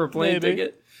pay for a plane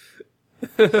ticket?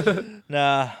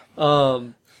 Nah.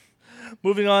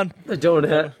 Moving on. I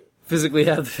don't physically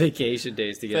have the vacation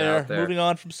days to get out there. Moving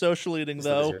on from social eating,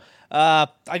 though.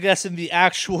 I guess in the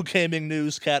actual gaming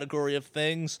news category of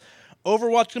things,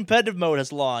 Overwatch competitive mode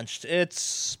has launched.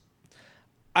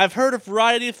 I've heard a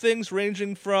variety of things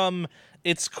ranging from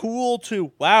it's cool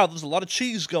to, wow, there's a lot of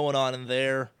cheese going on in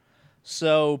there.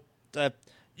 So,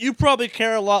 you probably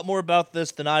care a lot more about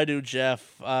this than I do,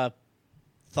 Jeff.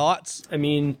 Thoughts? I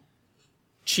mean,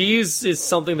 cheese is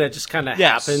something that just kind of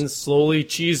happens slowly.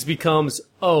 Cheese becomes,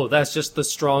 that's just the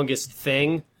strongest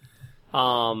thing.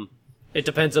 It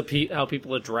depends on how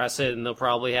people address it, and they'll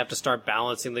probably have to start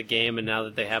balancing the game, and now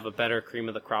that they have a better cream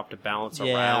of the crop to balance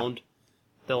around,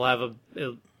 they'll have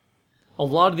a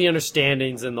lot of the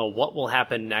understandings and the what will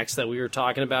happen next that we were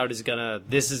talking about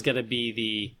this is gonna be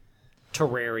the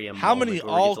Terrarium. How many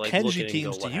all Kenji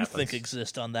teams do you think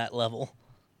exist on that level?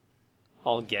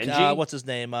 All Genji? What's his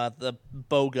name? The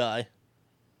bow guy.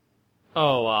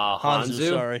 Oh, Hanzu?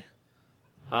 Sorry.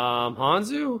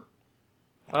 Hanzu?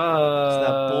 It's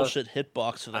that bullshit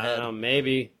hitbox for the head. I don't know,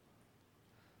 maybe.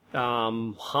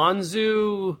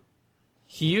 Hanzu,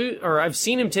 I've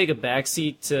seen him take a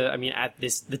backseat to, I mean,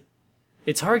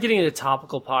 it's hard getting into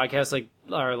topical podcasts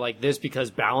like this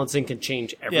because balancing can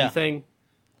change everything.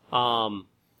 Yeah.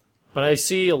 But I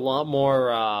see a lot more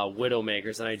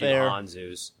Widowmakers than I do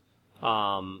Hanzus.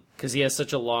 Because he has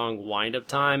such a long wind-up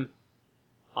time.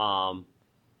 And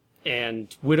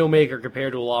Widowmaker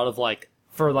compared to a lot of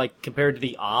compared to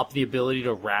the op, the ability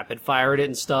to rapid fire it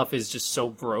and stuff is just so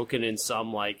broken in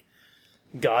some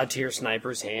god tier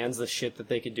snipers' hands, the shit that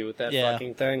they could do with that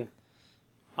fucking thing.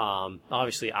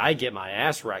 Obviously I get my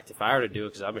ass wrecked if I were to do it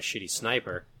because I'm a shitty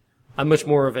sniper. I'm much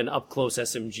more of an up-close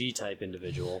SMG type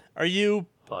individual. Are you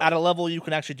at a level you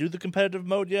can actually do the competitive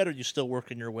mode yet, or are you still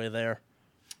working your way there?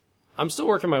 I'm still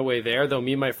working my way there, though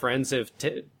me and my friends have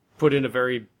put in a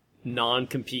very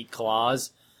non-compete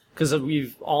clause, because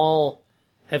we've all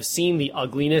have seen the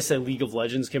ugliness that League of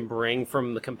Legends can bring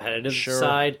from the competitive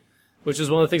side, which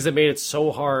is one of the things that made it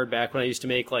so hard back when I used to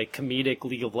make comedic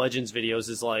League of Legends videos,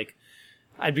 is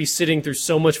I'd be sitting through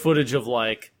so much footage of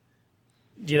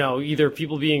either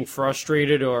people being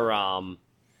frustrated or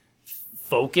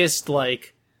focused,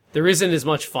 there isn't as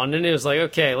much fun in it. It was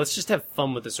okay, let's just have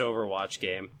fun with this Overwatch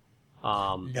game.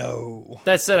 No.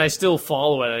 That said, I still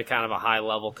follow it at a kind of a high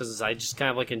level because I just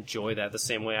kind of enjoy that the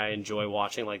same way I enjoy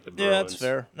watching the Bruins. Yeah, that's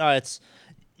fair. No,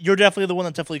 you're definitely the one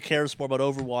that definitely cares more about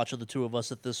Overwatch of the two of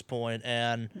us at this point,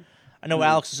 and I know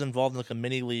Alex is involved in a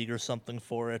mini league or something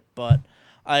for it, but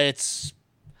I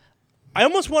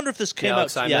almost wonder if this came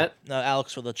Alex out.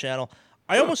 Alex for the channel.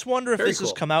 I almost wonder if this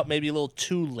has come out maybe a little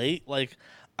too late.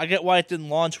 I get why it didn't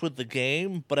launch with the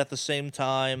game, but at the same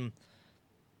time,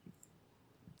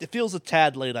 it feels a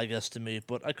tad late, I guess, to me,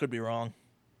 but I could be wrong.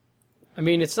 I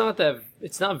mean, it's not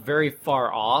very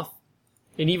far off.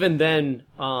 And even then,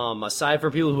 aside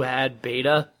from people who had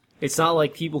beta, it's not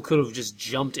like people could have just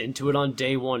jumped into it on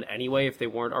day one anyway if they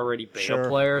weren't already beta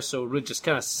players, so it would have just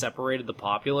kind of separated the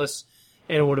populace,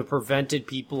 and it would have prevented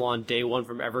people on day one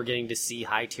from ever getting to see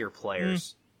high-tier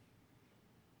players.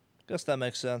 Guess that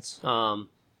makes sense.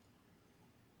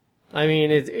 I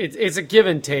mean, it's a give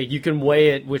and take. You can weigh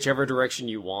it whichever direction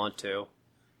you want to.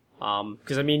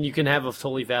 Because, I mean, you can have a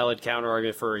totally valid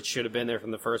counter-argument for it should have been there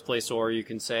from the first place, or you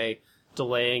can say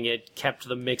delaying it kept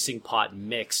the mixing pot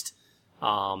mixed,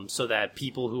 so that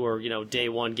people who are, day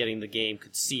one getting the game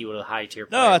could see what a high-tier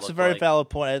player No, that's a very valid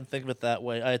point. I didn't think of it that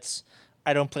way.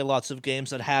 I don't play lots of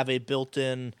games that have a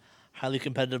built-in, highly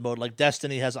competitive mode. Like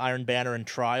Destiny has Iron Banner and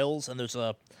Trials, and there's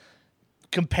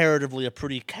comparatively a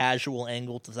pretty casual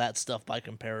angle to that stuff by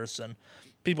comparison.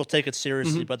 People take it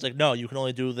seriously, but it's no, you can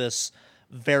only do this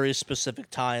very specific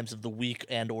times of the week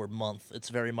and or month. It's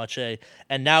very much and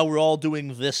now we're all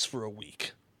doing this for a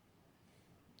week.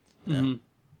 Mm-hmm.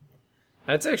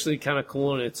 That's actually kind of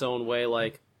cool in its own way,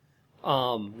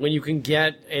 when you can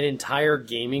get an entire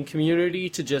gaming community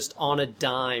to just on a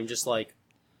dime, just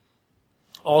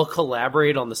all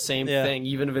collaborate on the same thing,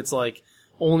 even if it's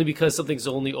only because something's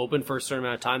only open for a certain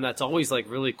amount of time. That's always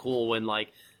really cool when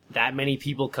that many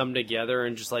people come together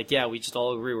and just we just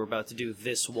all agree we're about to do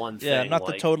this one thing. Yeah, not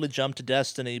to totally jump to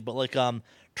Destiny, but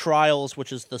Trials,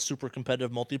 which is the super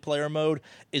competitive multiplayer mode,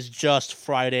 is just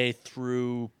Friday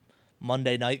through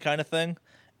Monday night kind of thing.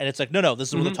 And it's no, this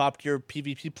is where the top tier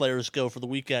PvP players go for the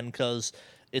weekend because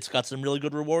it's got some really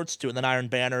good rewards to it. And then Iron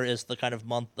Banner is the kind of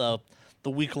month, the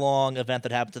week-long event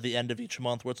that happens at the end of each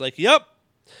month where it's yep,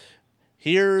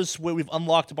 here's where we've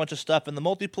unlocked a bunch of stuff in the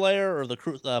multiplayer or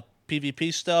the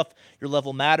PvP stuff. Your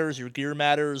level matters. Your gear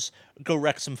matters. Go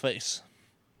wreck some face.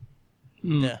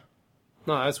 Yeah.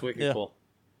 No, that's wicked cool.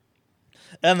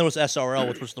 And there was SRL,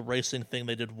 which was the racing thing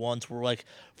they did once, where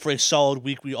for a solid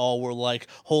week we all were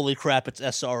holy crap, it's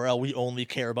SRL. We only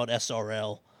care about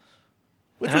SRL.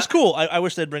 Which was cool. I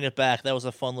wish they'd bring it back. That was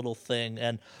a fun little thing.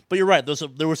 But you're right.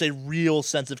 There was a real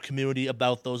sense of community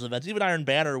about those events. Even Iron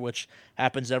Banner, which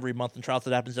happens every month, and Trials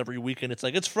that happens every weekend. It's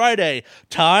it's Friday.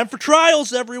 Time for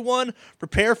Trials, everyone.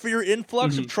 Prepare for your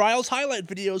influx of Trials highlight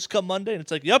videos come Monday. And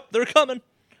it's yep, they're coming.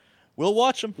 We'll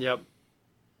watch them. Yep.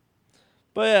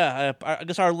 But yeah, I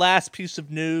guess our last piece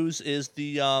of news is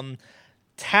the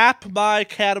Tap by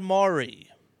Katamari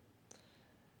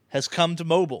has come to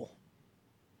mobile.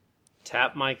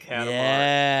 Tap my Katamari.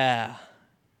 Yeah.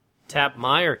 Tap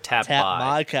my or tap by? Tap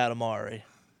my Katamari.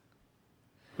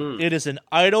 It is an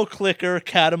idle clicker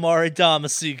Katamari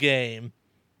Damacy game.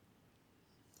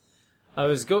 I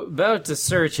was about to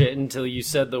search it until you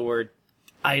said the word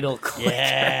idle clicker.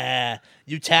 Yeah.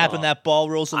 You tap and that ball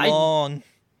rolls along.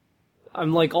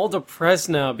 I'm all depressed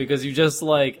now because you just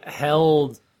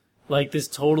held this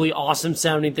totally awesome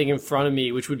sounding thing in front of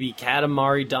me, which would be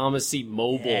Katamari Damacy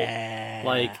Mobile.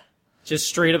 Yeah. just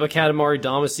straight up a Katamari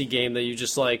Damacy game that you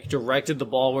just, like, directed the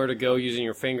ball where to go using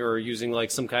your finger or using,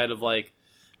 like, some kind of, like,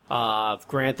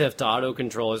 Grand Theft Auto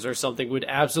controllers or something would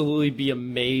absolutely be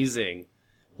amazing.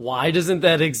 Why doesn't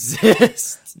that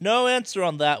exist? No answer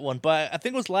on that one, but I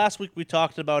think it was last week we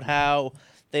talked about how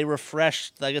they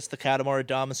refreshed, I guess, the Katamari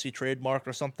Damacy trademark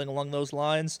or something along those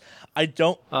lines. I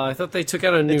thought they took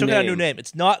out a new name. They took out a new name.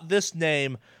 It's not this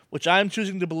name, which I'm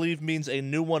choosing to believe means a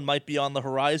new one might be on the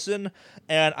horizon,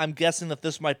 and I'm guessing that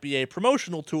this might be a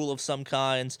promotional tool of some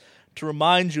kinds to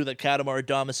remind you that Katamari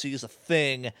Damacy is a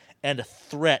thing and a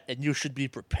threat, and you should be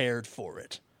prepared for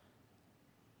it.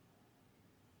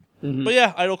 Mm-hmm. But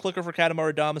yeah, idle clicker for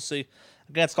Katamari Damacy.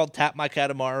 Again, it's called Tap My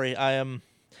Katamari.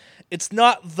 It's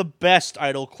not the best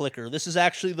idle clicker. This is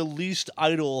actually the least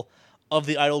idle of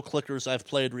the idle clickers I've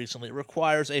played recently. It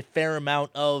requires a fair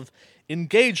amount of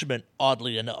engagement,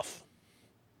 oddly enough.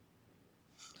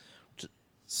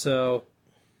 So,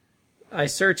 I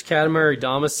search Katamari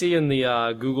Damacy in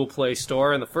the Google Play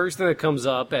Store, and the first thing that comes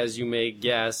up, as you may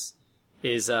guess,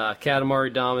 is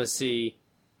Katamari Damacy,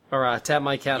 or Tap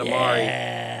My Katamari.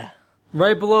 Yeah.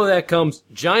 Right below that comes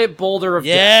Giant Boulder of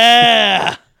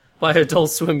Death by Adult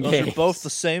Swim Those Games. are both the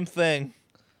same thing.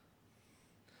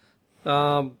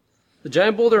 The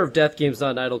Giant Boulder of Death game's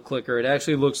not an idle clicker. It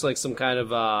actually looks like some kind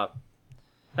of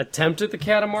attempt at the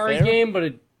Katamari game,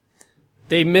 but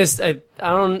they missed. I'd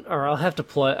have to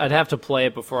play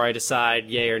it before I decide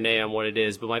yay or nay on what it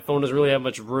is. But my phone doesn't really have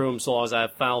much room, so long as I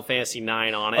have Final Fantasy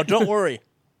IX on it. Oh, don't worry.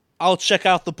 I'll check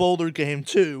out the Boulder game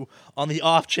too, on the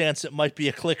off chance it might be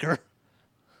a clicker.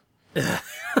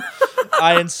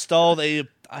 I installed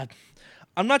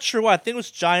I'm not sure why. I think it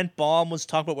was Giant Bomb was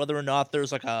talking about whether or not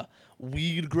there's like a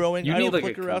weed growing idle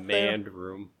clicker out there. You need like a command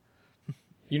room.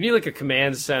 You need like a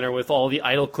command center with all the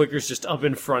idle clickers just up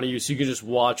in front of you so you can just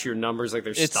watch your numbers like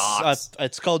they're stocks.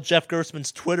 It's called Jeff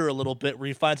Gerstmann's Twitter a little bit, where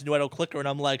he finds a new idle clicker, and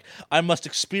I'm like, I must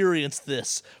experience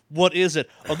this. What is it?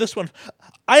 Oh, this one.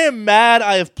 I am mad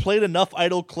I have played enough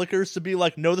idle clickers to be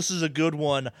like, no, this is a good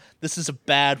one. This is a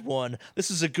bad one.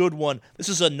 This is a good one. This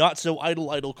is a not so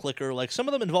idle clicker. Like, some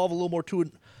of them involve a little more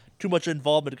too much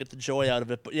involvement to get the joy out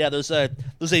of it. But yeah, there's a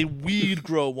weed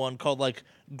grow one called like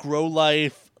Grow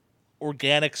Life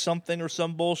Organic something or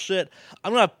some bullshit.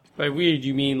 I'm not. By weed,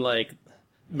 you mean like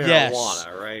marijuana, yes.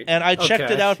 Right? And I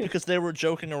checked it out because they were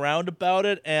joking around about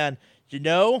it, and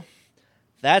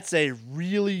that's a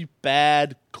really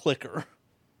bad clicker.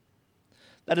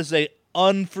 That is a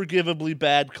unforgivably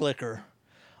bad clicker.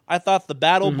 I thought the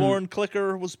Battleborn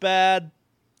clicker was bad.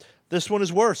 This one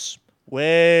is worse.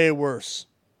 Way worse.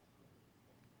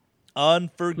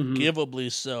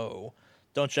 Unforgivably so.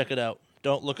 Don't check it out.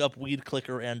 Don't look up Weed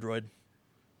Clicker Android.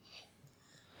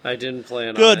 I didn't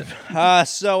plan on it. Good.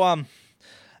 So,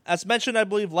 as mentioned, I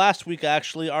believe last week,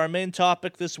 actually, our main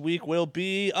topic this week will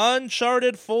be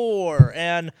Uncharted 4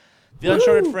 and the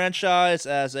Uncharted franchise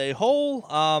as a whole.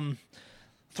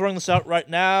 Throwing this out right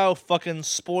now, fucking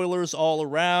spoilers all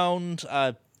around.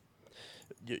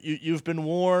 You've been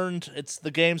warned.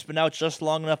 The game's been out just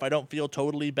long enough. I don't feel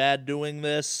totally bad doing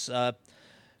this.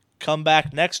 Come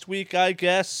back next week, I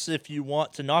guess, if you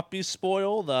want to not be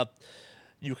spoiled.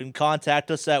 You can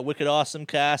contact us at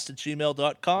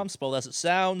wickedawesomecast@gmail.com, spelled as it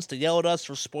sounds, to yell at us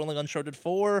for spoiling Uncharted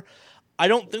 4. I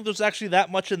don't think there's actually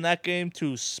that much in that game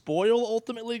to spoil,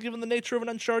 ultimately, given the nature of an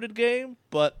Uncharted game,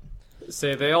 but...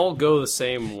 Say, they all go the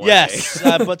same way. Yes,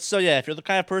 but so yeah, if you're the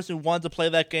kind of person who wanted to play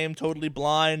that game totally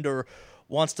blind, or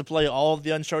wants to play all of the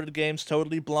Uncharted games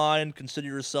totally blind, consider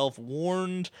yourself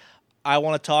warned. I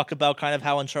want to talk about kind of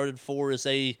how Uncharted 4 is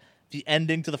the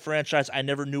ending to the franchise I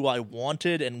never knew I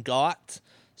wanted and got.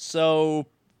 So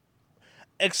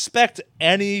expect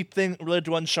anything related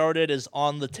to Uncharted is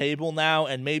on the table now,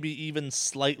 and maybe even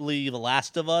slightly The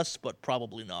Last of Us, but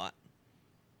probably not.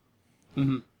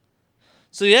 Mm-hmm.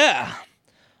 So yeah,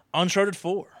 Uncharted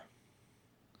 4.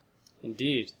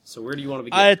 Indeed. So where do you want to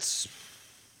begin?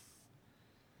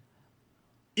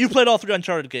 You played all 3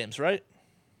 Uncharted games, right?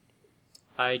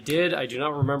 I did. I do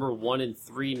not remember 1 and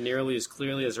 3 nearly as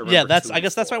clearly as I remember. Yeah, I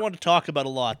guess that's what I want to talk about a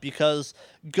lot, because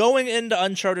going into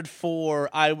Uncharted 4,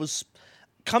 I was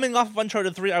coming off of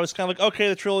Uncharted 3, I was kind of like, okay,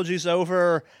 the trilogy's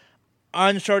over.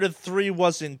 Uncharted 3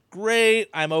 wasn't great.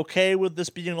 I'm okay with this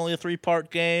being only a 3-part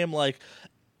game.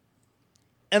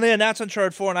 And they announced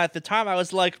Uncharted 4, and at the time I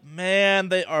was like, man,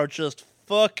 they are just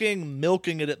fucking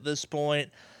milking it at this point.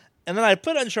 And then I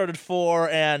put Uncharted 4,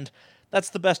 and that's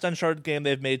the best Uncharted game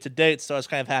they've made to date, so I was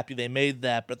kind of happy they made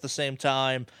that. But at the same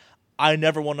time, I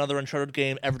never want another Uncharted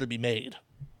game ever to be made.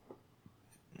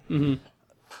 Mm-hmm.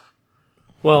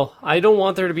 Well, I don't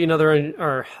want there to be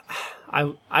another...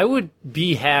 I would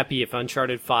be happy if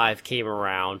Uncharted 5 came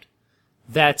around.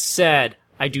 That said,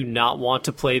 I do not want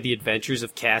to play the adventures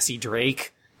of Cassie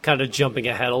Drake, kind of jumping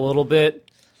ahead a little bit.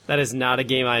 That is not a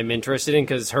game I'm interested in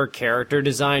because her character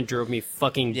design drove me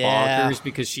fucking bonkers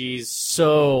because she's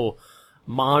so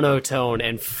monotone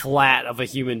and flat of a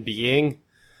human being.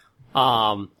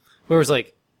 Where it was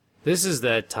like, this is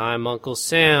that time Uncle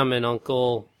Sam and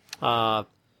Uncle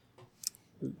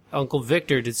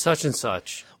Victor did such and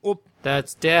such. Well,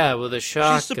 that's Dad with a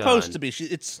shotgun. She's supposed to be.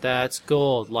 That's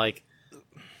gold. Like,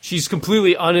 she's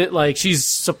completely she's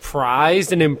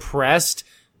surprised and impressed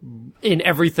in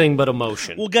everything but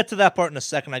emotion. We'll get to that part in a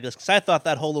second, I guess, because I thought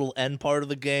that whole little end part of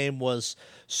the game was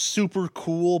super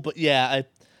cool. But yeah,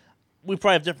 we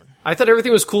probably have different. I thought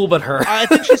everything was cool but her. I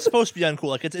think she's supposed to be uncool.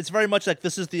 Like it's very much like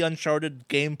this is the Uncharted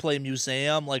gameplay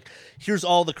museum. Like here's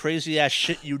all the crazy ass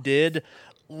shit you did.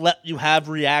 Let you have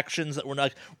reactions that we're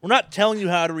not telling you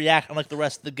how to react unlike the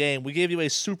rest of the game. We gave you a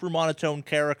super monotone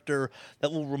character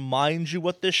that will remind you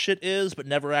what this shit is, but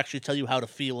never actually tell you how to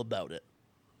feel about it.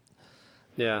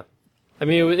 Yeah. I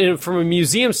mean, from a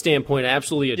museum standpoint, I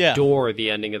absolutely adore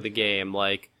the ending of the game.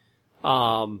 Like,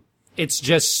 it's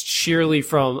just sheerly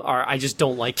from I just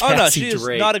don't like Cassie Drake.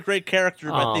 She is not a great character,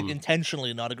 but I think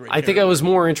intentionally not a great character. I think I was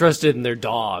more interested in their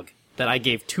dog that I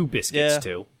gave 2 biscuits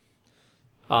to.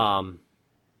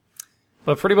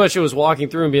 But pretty much it was walking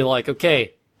through and being like,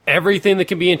 okay, everything that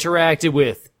can be interacted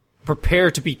with,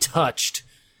 prepare to be touched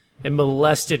and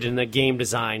molested in a game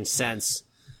design sense.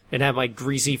 And have my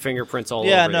greasy fingerprints all over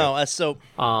Yeah, you. no, so...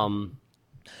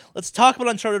 let's talk about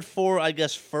Uncharted 4, I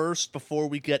guess, first, before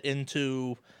we get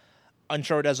into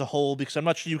Uncharted as a whole, because I'm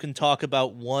not sure you can talk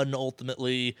about one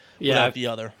ultimately without the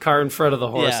other. Car in front of the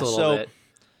horse a little bit.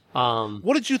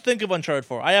 What did you think of Uncharted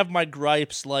 4? I have my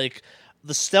gripes, like,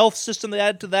 the stealth system they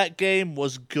added to that game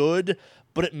was good,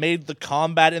 but it made the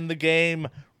combat in the game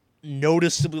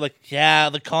noticeably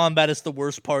the combat is the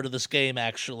worst part of this game,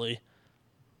 actually.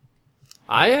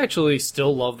 I actually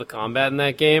still love the combat in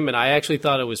that game, and I actually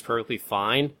thought it was perfectly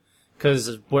fine.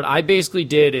 Because what I basically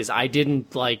did is I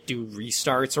didn't, do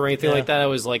restarts or anything like that. I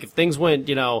was like, if things went,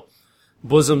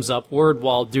 bosoms upward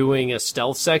while doing a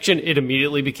stealth section, it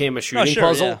immediately became a shooting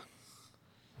puzzle.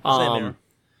 Yeah. Same here.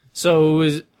 So it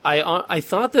was, I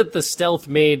thought that the stealth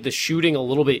made the shooting a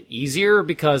little bit easier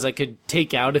because I could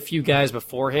take out a few guys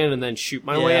beforehand and then shoot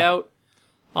my way out.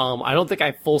 I don't think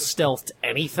I full stealthed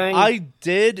anything. I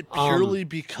did purely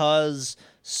because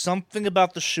something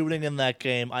about the shooting in that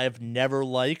game I have never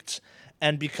liked,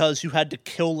 and because you had to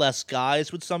kill less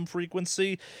guys with some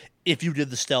frequency if you did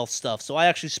the stealth stuff. So I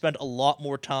actually spent a lot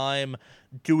more time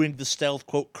doing the stealth,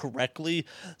 quote, correctly,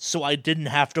 so I didn't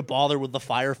have to bother with the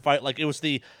firefight. Like, it was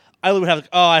I would have,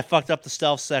 I fucked up the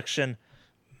stealth section.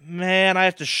 Man, I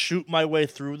have to shoot my way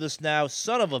through this now.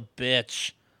 Son of a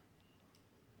bitch.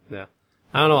 Yeah.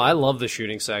 I don't know. I love the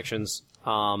shooting sections.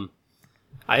 I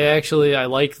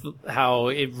like how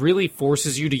it really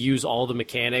forces you to use all the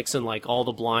mechanics and all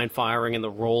the blind firing and the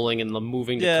rolling and the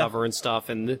moving to cover and stuff.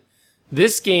 And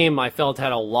this game I felt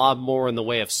had a lot more in the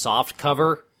way of soft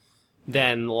cover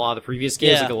than a lot of the previous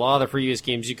games. Yeah. Like a lot of the previous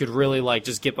games, you could really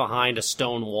just get behind a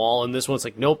stone wall. And this one's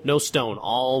nope, no stone,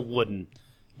 all wooden.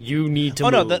 You need to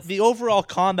move. No, the overall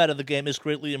combat of the game is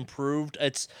greatly improved.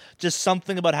 It's just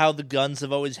something about how the guns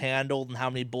have always handled and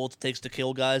how many bullets it takes to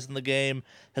kill guys in the game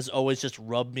has always just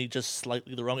rubbed me just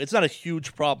slightly the wrong. It's not a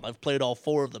huge problem. I've played all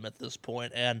 4 of them at this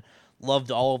point and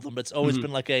loved all of them, but it's always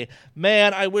been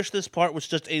man, I wish this part was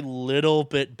just a little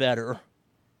bit better.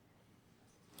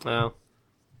 Well,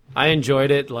 I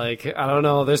enjoyed it. I don't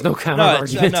know. There's no counter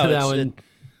argument to that one.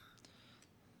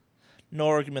 No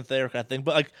argument there, kind of thing.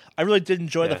 But I really did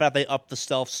enjoy the fact they upped the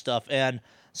stealth stuff and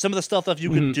some of the stealth stuff you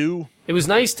could do. It was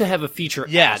nice to have a feature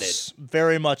added. Yes,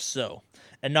 very much so.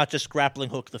 And not just grappling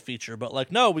hook the feature,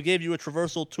 but no, we gave you a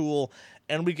traversal tool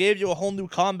and we gave you a whole new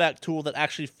combat tool that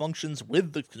actually functions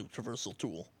with the traversal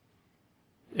tool.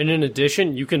 And in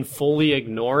addition, you can fully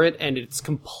ignore it and it's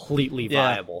completely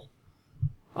viable.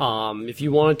 If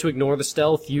you wanted to ignore the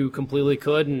stealth, you completely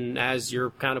could, and as you're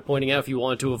kind of pointing out, if you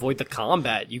wanted to avoid the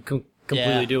combat, you can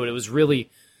completely do it. It was really...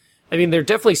 I mean, there are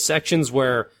definitely sections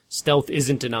where stealth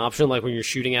isn't an option, like when you're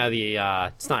shooting out of the...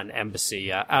 it's not an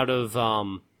embassy. Out of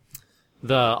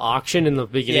the auction in the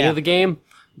beginning of the game.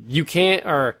 You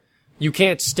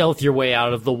can't stealth your way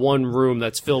out of the one room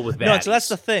that's filled with baddies. No, so that's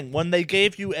the thing. When they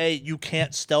gave you you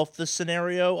can't stealth this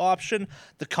scenario option,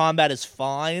 the combat is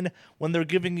fine. When they're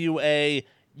giving you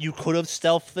you could have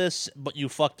stealthed this, but you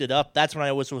fucked it up, that's when I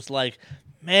always was like,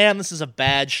 man, this is a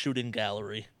bad shooting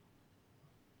gallery.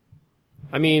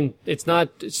 I mean, it's not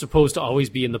supposed to always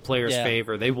be in the player's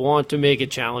favor. They want to make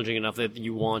it challenging enough that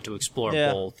you want to explore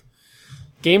both.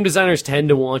 game designers tend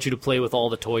to want you to play with all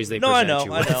the toys they present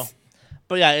you with. I know.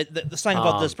 But yeah, the thing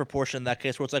about disproportion in that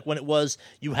case, where it's like when it was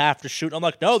you have to shoot, I'm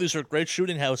like, no, these are great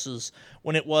shooting houses.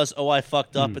 When it was, oh, I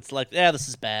fucked up, it's like, yeah, this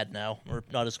is bad now, or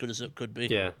not as good as it could be.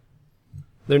 Yeah,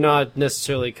 they're not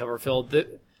necessarily cover filled.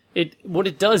 What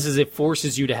it does is it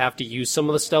forces you to have to use some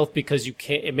of the stealth because you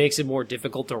can't. It makes it more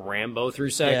difficult to Rambo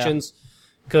through sections.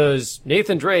 Because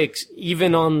Nathan Drake,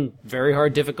 even on very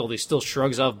hard difficulty, still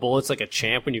shrugs off bullets like a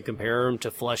champ when you compare him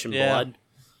to Flesh and Blood.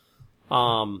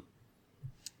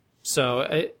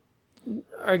 So,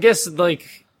 I guess,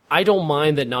 like, I don't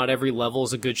mind that not every level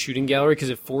is a good shooting gallery because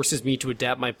it forces me to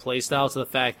adapt my playstyle to the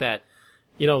fact that,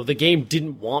 you know, the game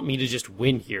didn't want me to just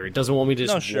win here. It doesn't want me to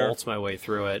just waltz my way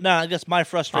through it. No, I guess my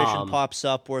frustration pops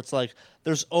up where it's like,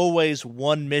 there's always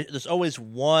one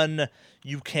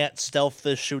you can't stealth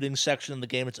this shooting section in the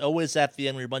game. It's always at the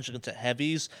end when you're bunching into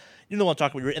heavies. You know what I'm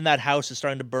talking about. You're in that house, it's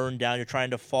starting to burn down. You're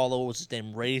trying to follow, what was his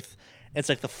name, Wraith. It's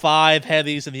like the 5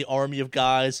 heavies and the army of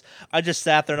guys. I just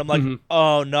sat there and I'm like,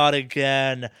 oh, not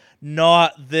again.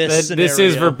 Not this scenario. This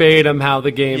is verbatim how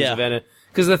the game's invented.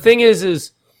 Because the thing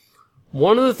is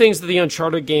one of the things that the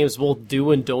Uncharted games both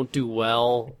do and don't do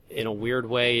well in a weird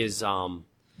way is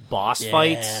boss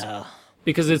fights.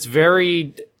 Because it's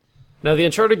very... Now, the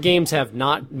Uncharted games have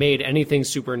not made anything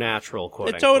supernatural,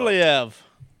 quote-unquote. They totally have.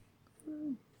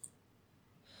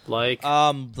 Like?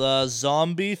 The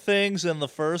zombie things in the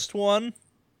first one.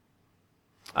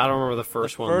 I don't remember the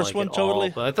first one. First one totally.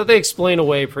 But I thought they explained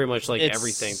away pretty much like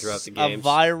everything throughout the games. A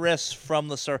virus from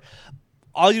the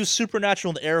I'll use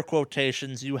supernatural in air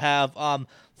quotations. You have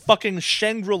fucking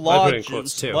Shangri-La I put it in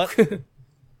quotes too. What?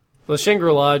 Well,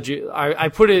 Shangri-La, I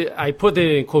put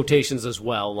it in quotations as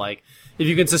well. Like, if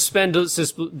you can suspend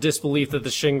disbelief that the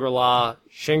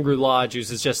Shangri-La juice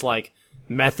is just like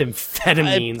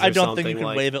methamphetamines or something. I don't think you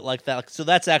can wave it like that. So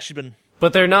that's actually been...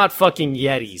 But they're not fucking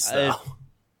Yetis, though.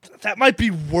 That might be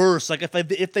worse. Like, if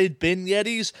they'd been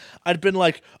Yetis, I'd been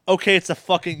like, okay, it's a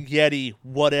fucking Yeti,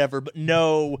 whatever. But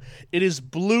no, it is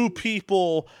blue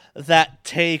people that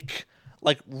take...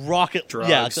 like rocket,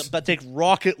 that take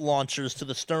rocket launchers to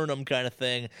the sternum kind of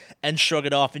thing and shrug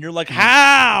it off, and you're like,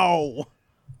 how?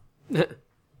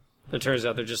 It turns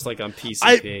out they're just like on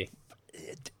PCP.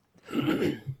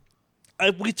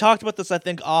 We talked about this, I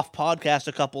think, off podcast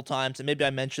a couple times, and maybe I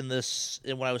mentioned this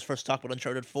when I was first talking about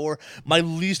Uncharted 4. My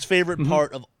least favorite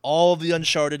part of all of the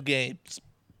Uncharted games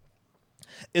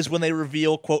is when they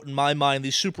reveal, quote, in my mind,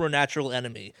 the supernatural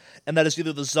enemy. And that is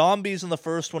either the zombies in the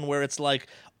first one, where it's like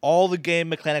all the game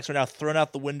mechanics are now thrown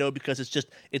out the window because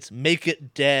it's make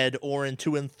it dead, or in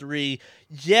 2 and 3,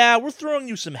 yeah, we're throwing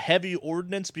you some heavy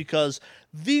ordnance because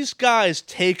these guys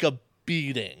take a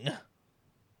beating.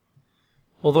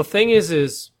 Well, the thing is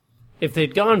if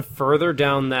they'd gone further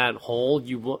down that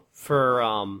hole,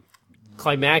 for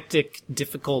climactic,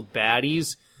 difficult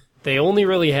baddies, they only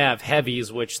really have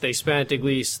heavies, which they spent at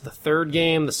least the third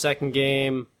game, the second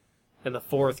game, and the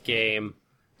fourth game.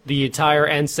 The entire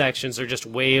end sections are just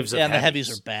waves of heavies. Yeah, the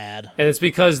heavies are bad. And it's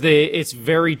because it's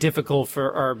very difficult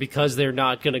because they're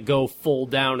not going to go full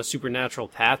down a supernatural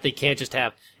path. They can't just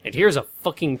have, and here's a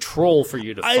fucking troll for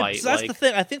you to fight. That's the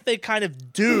thing. I think they kind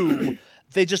of do.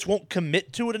 They just won't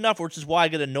commit to it enough, which is why I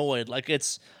get annoyed. Like,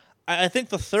 I think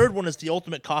the third one is the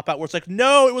ultimate cop-out, where it's like,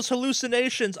 no, it was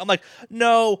hallucinations. I'm like,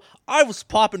 no, I was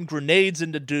popping grenades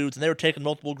into dudes, and they were taking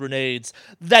multiple grenades.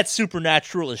 That's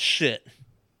supernatural as shit.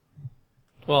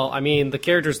 Well, I mean, the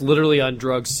character's literally on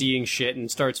drugs, seeing shit,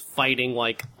 and starts fighting,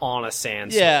 like, on a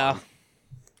sandstorm. Yeah.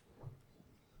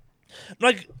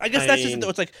 Like, I guess that's just it, though.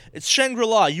 It's like, it's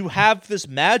Shangri-La. You have this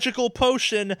magical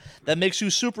potion that makes you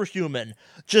superhuman.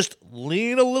 Just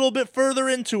lean a little bit further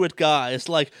into it, guys.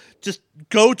 Like, just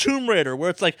go Tomb Raider, where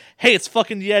it's like, hey, it's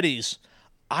fucking Yetis.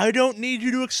 I don't need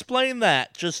you to explain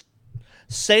that. Just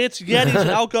say it's Yetis,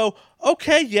 and I'll go,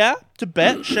 okay, yeah,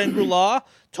 Tibet, Shangri-La,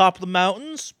 top of the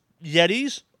mountains,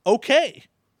 Yetis, okay.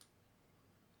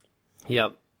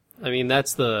 Yep. I mean,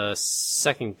 that's the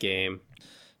second game.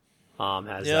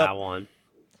 Has that one.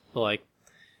 Like,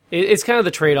 it's kind of the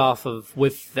trade-off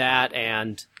with that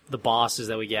and the bosses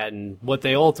that we get, and what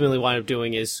they ultimately wind up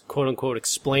doing is, quote-unquote,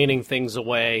 explaining things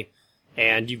away,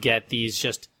 and you get these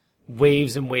just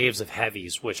waves and waves of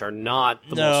heavies, which are not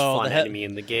the most fun enemy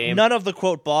in the game. None of the,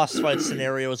 quote, boss fight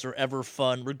scenarios are ever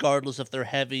fun, regardless if they're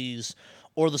heavies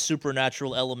or the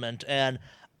supernatural element, and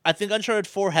I think Uncharted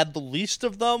 4 had the least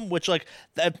of them, which, like,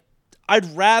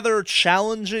 I'd rather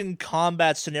challenging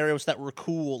combat scenarios that were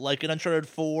cool, like in Uncharted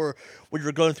 4, where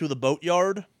you're going through the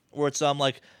boatyard, where it's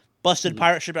like busted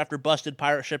pirate ship after busted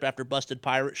pirate ship after busted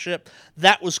pirate ship.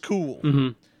 That was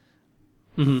cool.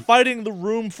 Fighting the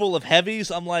room full of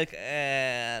heavies, I'm like,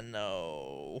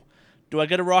 no. Do I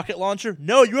get a rocket launcher?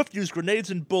 No, you have to use grenades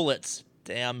and bullets.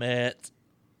 Damn it.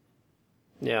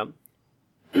 Yeah.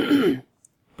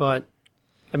 But,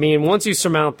 I mean, once you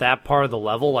surmount that part of the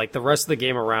level, like, the rest of the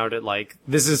game around it, like,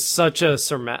 this is such a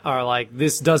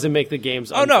this doesn't make the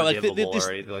games unforgivable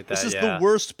or anything like that. This is the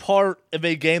worst part of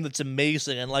a game that's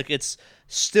amazing, and, like, it's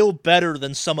still better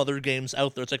than some other games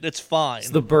out there. It's like, it's fine.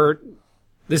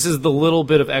 This is the little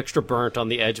bit of extra burnt on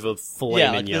the edge of a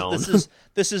filet mignon.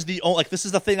 This is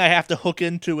the thing I have to hook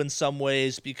into in some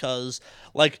ways because,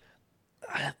 like,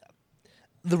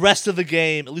 the rest of the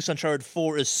game, at least Uncharted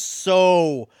 4, is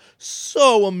so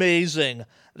amazing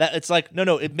that it's like,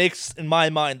 no, it makes, in my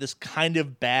mind, this kind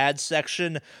of bad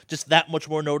section just that much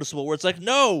more noticeable, where it's like,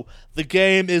 no, the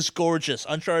game is gorgeous.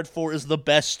 Uncharted 4 is the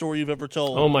best story you've ever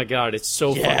told. Oh my god, it's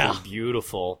so fucking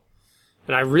beautiful.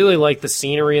 And I really like the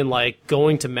scenery, and like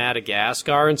going to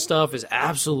Madagascar and stuff is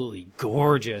absolutely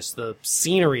gorgeous. The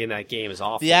scenery in that game is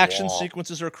off the action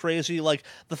sequences are crazy. Like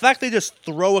the fact they just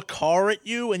throw a car at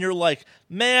you and you're like,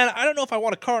 man, I don't know if I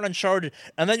want a car in Uncharted.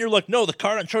 And then you're like, no, the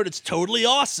car in Uncharted's totally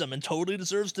awesome and totally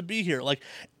deserves to be here. Like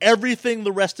everything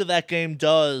the rest of that game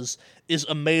does is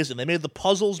amazing. They made the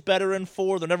puzzles better in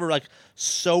 4. They're never like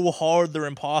so hard they're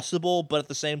impossible, but at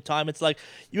the same time, it's like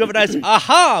you have a nice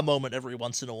aha moment every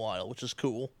once in a while, which is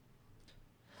cool.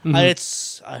 Mm-hmm.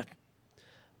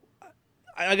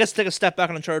 I guess take a step back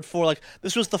on Uncharted 4. Like,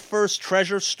 this was the first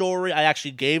treasure story I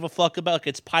actually gave a fuck about. Like,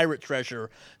 it's pirate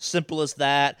treasure. Simple as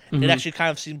that. Mm-hmm. It actually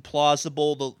kind of seemed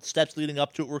plausible. The steps leading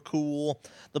up to it were cool.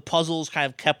 The puzzles kind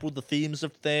of kept with the themes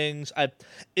of things.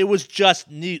 It was just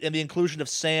neat. And the inclusion of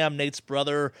Sam, Nate's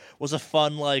brother, was a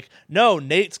fun, like, no,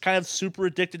 Nate's kind of super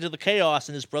addicted to the chaos,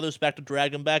 and his brother's back to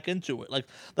drag him back into it. Like,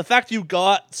 the fact you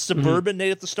got suburban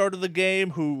Nate at the start of the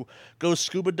game who goes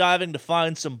scuba diving to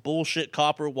find some bullshit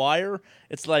copper wire,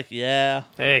 it's like, yeah.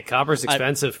 Hey, copper's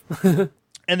expensive.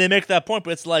 And they make that point,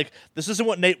 but it's like, this isn't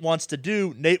what Nate wants to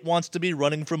do. Nate wants to be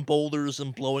running from boulders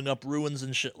and blowing up ruins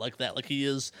and shit like that. Like, he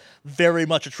is very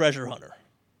much a treasure hunter.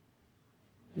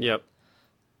 Yep.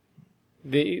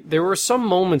 There were some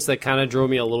moments that kind of drove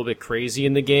me a little bit crazy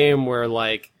in the game where,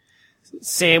 like,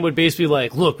 Sam would basically be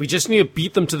like, look, we just need to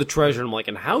beat them to the treasure. And I'm like,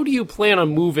 and how do you plan on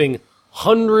moving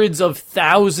hundreds of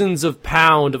thousands of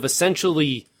pounds of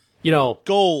essentially,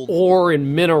 gold, ore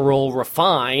and mineral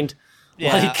refined?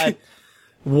 Yeah, like,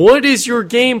 what is your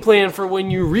game plan for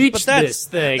when you reach this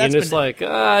thing? And it's like,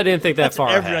 I didn't think that far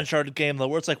ahead. Every Uncharted game, though,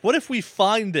 where it's like, what if we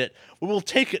find it? We will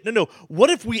take it. No. What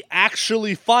if we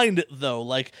actually find it, though?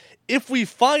 Like, if we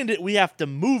find it, we have to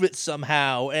move it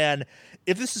somehow. And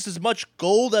if this is as much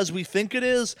gold as we think it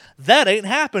is, that ain't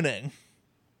happening.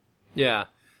 Yeah.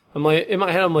 In my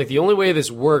head, I'm like, the only way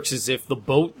this works is if the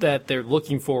boat that they're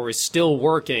looking for is still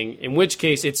working, in which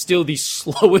case it's still the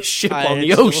slowest ship on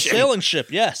the ocean. Still a sailing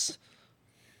ship, yes.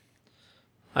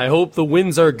 I hope the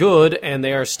winds are good, and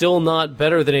they are still not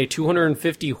better than a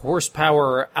 250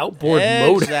 horsepower outboard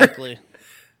motor. Exactly.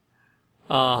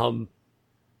 That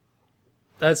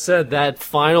said, that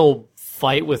final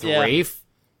fight with Rafe,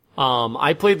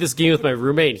 I played this game with my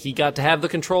roommate, and he got to have the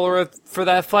controller for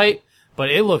that fight. But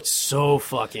it looked so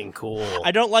fucking cool.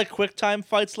 I don't like quick time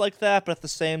fights like that, but at the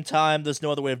same time, there's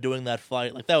no other way of doing that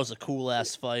fight. Like, that was a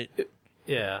cool-ass fight.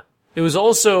 Yeah. It was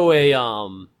also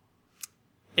a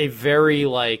very,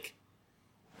 like,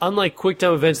 unlike quick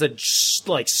time events that just,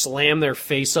 like, slam their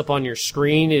face up on your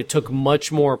screen, it took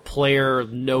much more player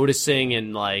noticing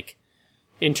and, like,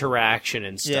 interaction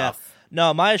and stuff. Yeah.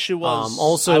 No, my issue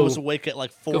was I was awake at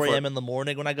like 4 a.m. in the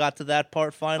morning when I got to that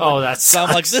part finally. Oh, that sucks. So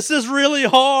I'm like, this is really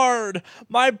hard.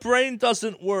 My brain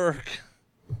doesn't work.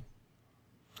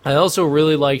 I also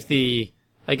really liked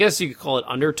I guess you could call it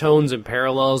undertones and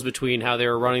parallels between how they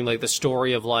were running like the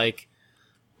story of like,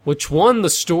 the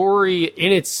story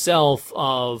in itself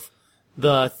of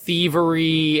the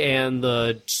thievery and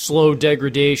the slow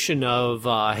degradation of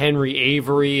Henry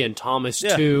Avery and Thomas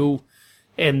II.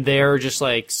 And they're just,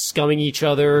 like, scumming each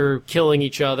other, killing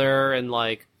each other, and,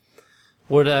 like,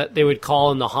 what they would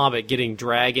call in The Hobbit getting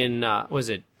dragon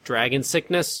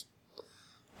sickness?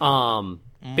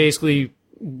 Basically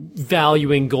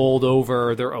valuing gold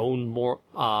over their own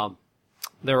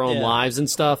lives and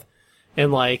stuff.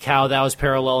 And, like, how that was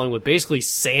paralleling with basically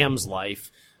Sam's life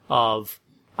of,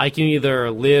 I can either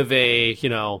live a,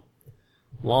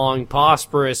 long,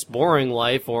 prosperous, boring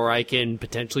life, or I can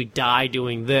potentially die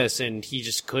doing this, and he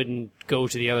just couldn't go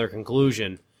to the other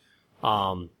conclusion.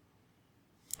 And,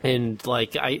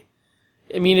 like, I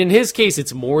mean, in his case,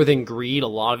 it's more than greed. A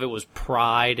lot of it was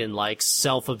pride and, like,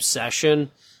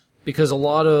 self-obsession, because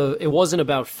it wasn't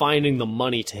about finding the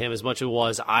money to him as much as it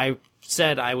was, I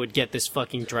said I would get this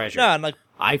fucking treasure. Yeah, and, like,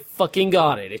 I fucking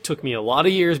got it. It took me a lot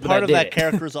of years, but Part I of did that it.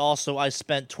 character is also, I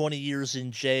spent 20 years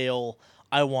in jail.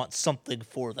 I want something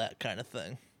for that kind of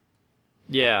thing.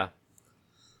 Yeah.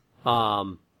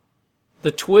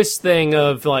 The twist thing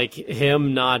of, like,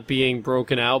 him not being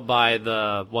broken out by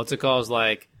the, what's it called, is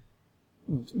like,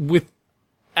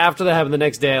 after that happened the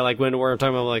next day, I, like, went to work, I'm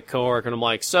talking about, like, coworker, and I'm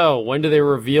like, so, when do they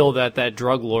reveal that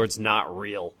drug lord's not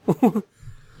real?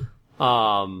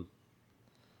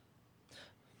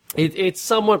 It's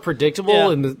somewhat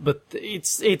predictable, Yeah. but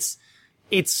it's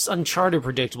Uncharted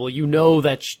predictable. You know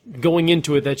that going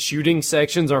into it, that shooting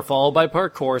sections are followed by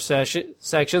parkour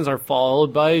sections are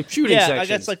followed by shooting sections. I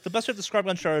guess like the best way to describe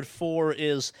Uncharted 4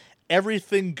 is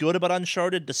everything good about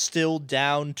Uncharted distilled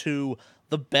down to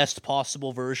the best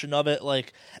possible version of it.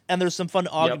 Like, and there's some fun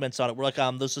arguments on it. Where like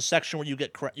there's a section where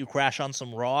you crash on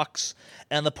some rocks,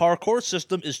 and the parkour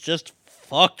system is just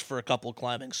fucked for a couple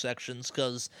climbing sections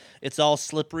because it's all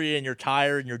slippery and you're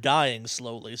tired and you're dying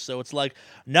slowly. So it's like,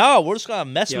 no, we're just gonna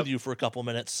mess with you for a couple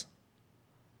minutes.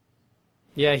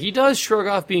 Yeah, he does shrug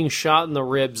off being shot in the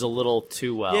ribs a little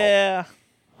too well. Yeah.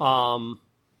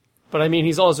 But I mean,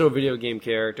 he's also a video game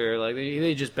character. Like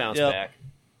they just bounce back.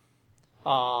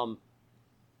 Let's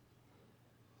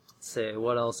see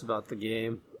what else about the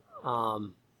game.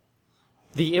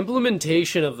 The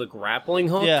implementation of the grappling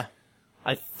hook. Yeah.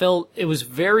 I felt it was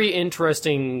very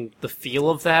interesting, the feel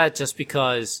of that, just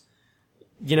because,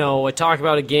 you know, I talk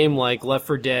about a game like Left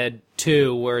 4 Dead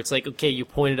 2, where it's like, okay, you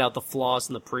pointed out the flaws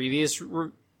in the previous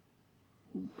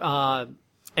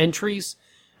entries,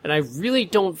 and I really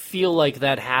don't feel like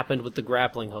that happened with the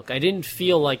grappling hook. I didn't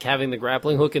feel like having the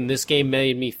grappling hook in this game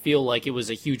made me feel like it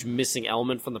was a huge missing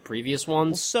element from the previous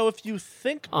ones. So if you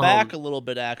think back a little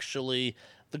bit, actually,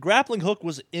 the grappling hook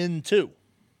was in 2.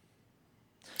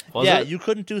 Was it? You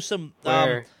couldn't do some...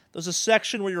 Where? There's a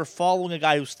section where you're following a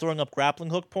guy who's throwing up grappling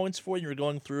hook points for you, and you're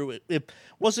going through it. It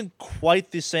wasn't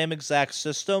quite the same exact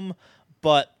system,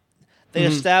 but they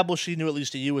established he knew at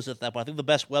least he was at that point. I think the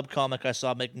best webcomic I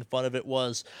saw making fun of it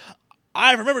was,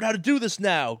 I remembered how to do this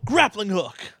now! Grappling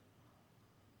hook!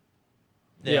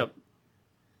 Yeah. Yep.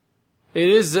 It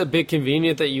is a bit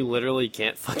convenient that you literally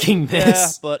can't fucking miss. Yeah,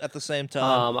 but at the same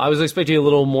time... I was expecting a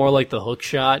little more like the hook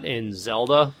shot in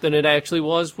Zelda than it actually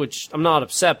was, which I'm not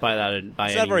upset by that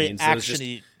by any very means. It was just,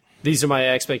 action-y. these are my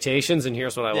expectations, and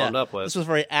here's what I wound up with. This was a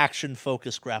very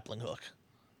action-focused grappling hook.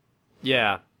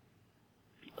 Yeah.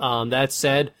 That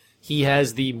said, he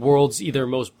has the world's either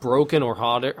most broken or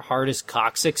hardest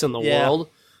coccyx in the world.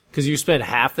 Because you spent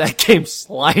half that game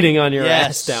sliding on your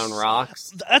ass down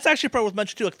rocks. That's actually probably worth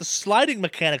mentioning too. Like the sliding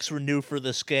mechanics were new for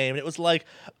this game, and it was like,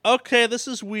 okay, this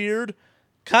is weird,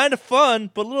 kind of fun,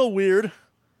 but a little weird.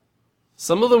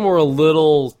 Some of them were a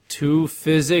little too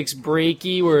physics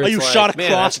breaky, where it's you like, shot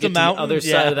man, across the mountain? other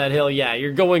side of that hill. Yeah,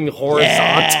 you're going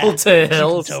horizontal to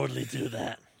hills. You can totally do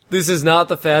that. This is not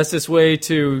the fastest way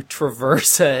to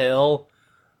traverse a hill.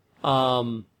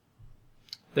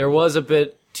 There was a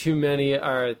bit too many,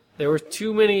 there were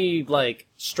too many, like,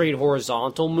 straight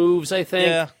horizontal moves, I think.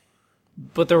 Yeah.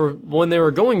 But when they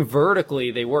were going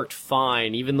vertically, they worked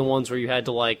fine. Even the ones where you had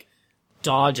to, like,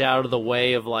 dodge out of the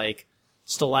way of, like,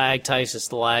 stalactites and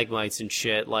stalagmites and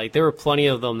shit. Like, there were plenty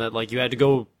of them that, like, you had to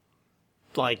go,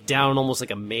 like, down almost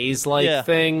like a maze-like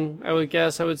thing, I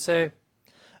would say.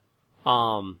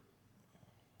 But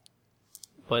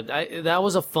that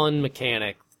was a fun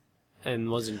mechanic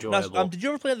and was enjoyable. Now, did you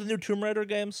ever play the new Tomb Raider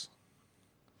games?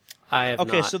 I have not.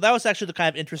 Okay, so that was actually the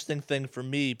kind of interesting thing for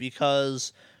me,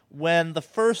 because when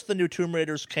the new Tomb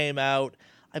Raiders came out,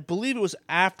 I believe it was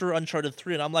after Uncharted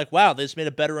 3, and I'm like, wow, they just made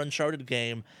a better Uncharted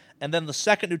game. And then the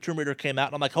second new Tomb Raider came out,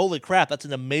 and I'm like, holy crap, that's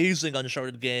an amazing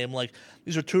Uncharted game. Like,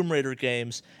 these are Tomb Raider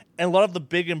games. And a lot of the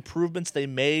big improvements they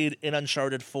made in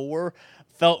Uncharted 4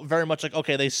 felt very much like,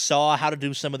 okay, they saw how to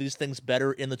do some of these things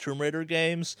better in the Tomb Raider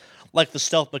games. Like the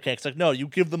stealth mechanics. Like, no, you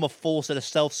give them a full set of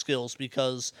stealth skills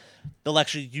because they'll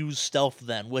actually use stealth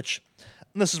then, which,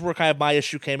 and this is where kind of my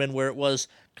issue came in, where it was,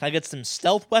 can I get some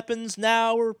stealth weapons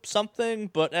now or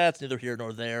something? But it's neither here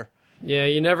nor there. Yeah,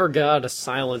 you never got a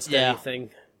silenced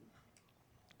anything.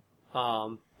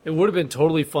 It would have been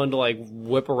totally fun to, like,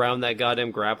 whip around that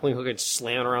goddamn grappling hook and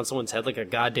slam it around someone's head like a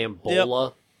goddamn bola.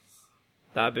 Yep.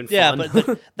 That would have been fun. Yeah,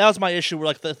 but that was my issue, where,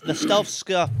 like, the stealth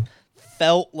stuff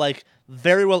felt, like,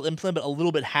 very well implemented, but a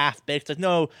little bit half-baked. Like,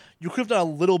 no, you could have done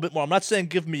a little bit more. I'm not saying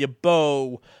give me a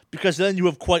bow, because then you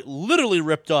have quite literally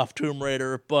ripped off Tomb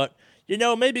Raider, but, you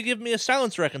know, maybe give me a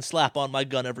silencer I can slap on my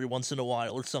gun every once in a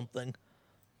while or something.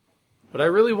 What I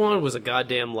really wanted was a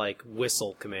goddamn, like,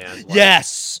 whistle command. Like,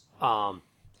 yes!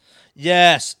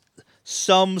 Yes,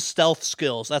 some stealth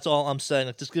skills. That's all I'm saying.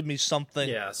 Like, just give me something.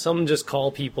 Yeah, some just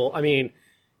call people. I mean,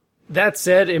 That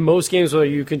said, in most games where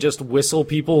you can just whistle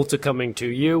people to coming to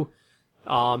you,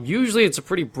 usually it's a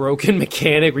pretty broken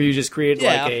mechanic where you just create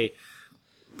like a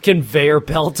conveyor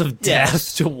belt of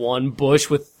death to one bush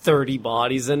with 30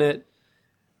 bodies in it.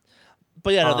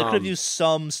 But yeah, no, they could have used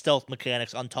some stealth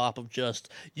mechanics on top of just,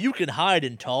 you can hide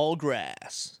in tall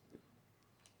grass.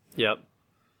 Yep.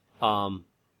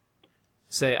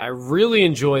 I really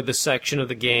enjoyed the section of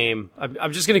the game.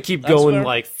 I'm just going to keep going fair.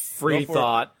 Like free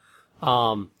thought.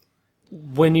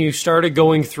 When you started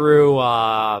going through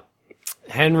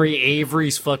Henry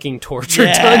Avery's fucking torture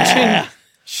dungeon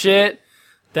shit,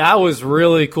 that was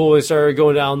really cool. We started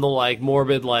going down the like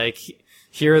morbid, like,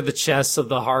 here are the chests of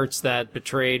the hearts that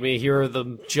betrayed me. Here are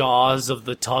the jaws of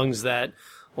the tongues that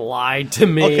lied to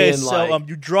me. Okay, and so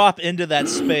you drop into that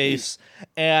space,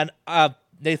 and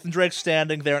Nathan Drake's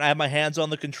standing there, and I have my hands on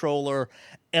the controller,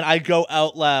 and I go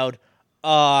out loud,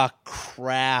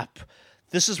 crap.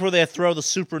 This is where they throw the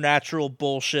supernatural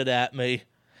bullshit at me.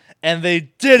 And they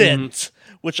didn't,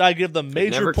 which I give them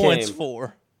major points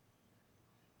for.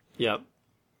 Yep.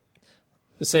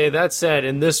 That said,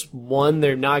 in this one,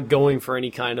 they're not going for any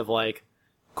kind of, like,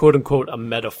 quote-unquote, a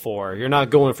metaphor. You're not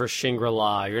going for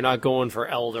Shangri-La. You're not going for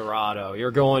El Dorado.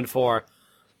 You're going for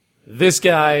this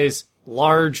guy's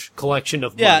large collection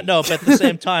of money. Yeah, no, but at the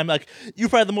same time, like, you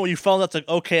probably the more you found that's like,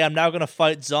 okay, I'm now going to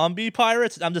fight zombie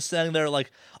pirates. I'm just standing there,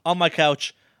 like, on my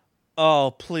couch.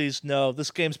 Oh, please, no.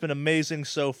 This game's been amazing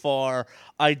so far.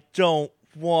 I don't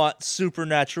want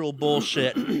supernatural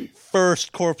bullshit.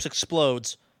 First, corpse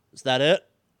explodes. Is that it?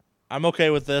 I'm okay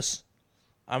with this.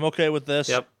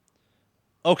 Yep.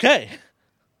 Okay.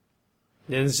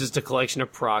 And it's just a collection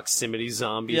of proximity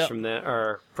zombies from that,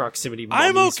 or proximity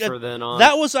mummies for then on.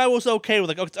 I was okay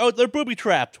with, like, oh, they're booby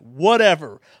trapped.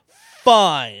 Whatever.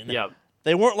 Fine. Yep.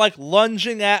 They weren't like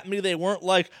lunging at me. They weren't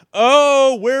like,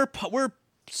 oh, we're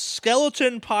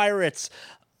skeleton pirates.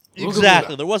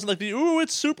 Exactly. There wasn't like the, ooh,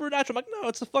 it's supernatural. I'm like, no,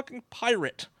 it's a fucking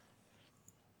pirate.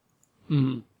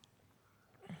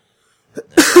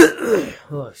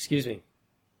 Oh, excuse me.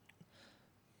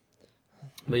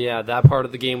 But yeah, that part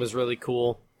of the game was really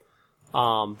cool.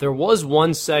 There was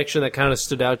one section that kind of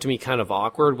stood out to me kind of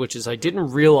awkward, which is I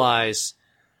didn't realize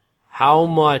how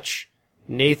much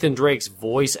Nathan Drake's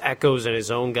voice echoes in his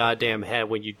own goddamn head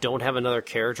when you don't have another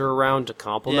character around to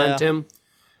compliment him.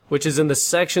 Which is in the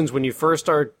sections when you first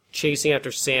start chasing after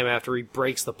Sam after he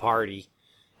breaks the party.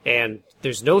 And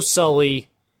there's no Sully.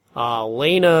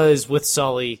 Lena is with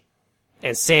Sully.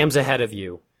 And Sam's ahead of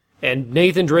you. And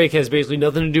Nathan Drake has basically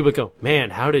nothing to do but go, man,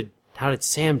 how did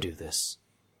Sam do this?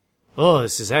 Oh,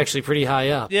 this is actually pretty high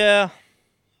up. Yeah.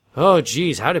 Oh,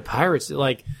 geez, how did pirates...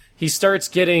 Like, he starts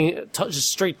getting just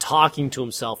straight talking to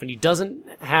himself, and he doesn't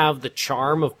have the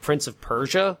charm of Prince of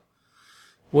Persia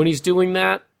when he's doing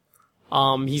that.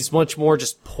 He's much more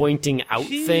just pointing out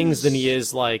things than he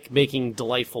is, like, making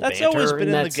delightful banter always been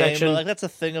in that the section. Game, but, like, that's a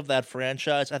thing of that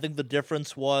franchise. I think the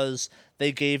difference was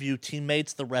they gave you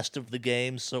teammates the rest of the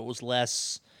game, so it was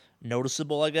less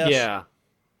noticeable, I guess. Yeah.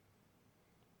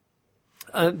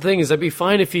 The thing is, I'd be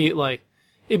fine if he, like...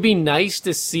 It'd be nice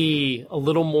to see a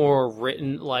little more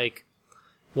written, like...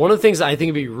 One of the things I think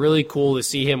would be really cool to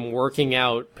see him working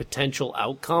out potential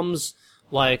outcomes.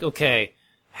 Like, okay,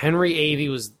 Henry Avey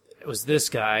was this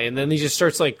guy, and then he just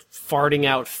starts, like, farting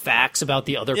out facts about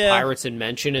the other pirates in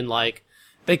mention, and, like,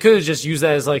 they could have just used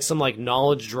that as, like, some, like,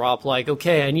 knowledge drop, like,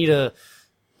 okay, I need to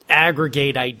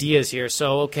aggregate ideas here,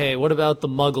 so, okay, what about the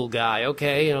Muggle guy?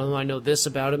 Okay, you know, I know this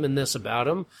about him and this about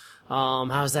him.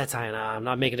 How's that tying? I'm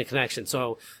not making a connection.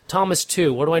 So, Thomas,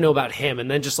 too, what do I know about him? And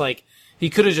then just, like, he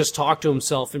could have just talked to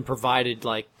himself and provided,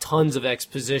 like, tons of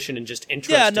exposition and just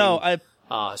interesting... Yeah, no, I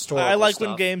like stuff.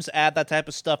 when games add that type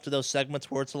of stuff to those segments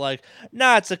where it's like,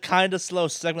 nah, it's a kind of slow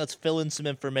segment. Let's fill in some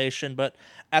information, but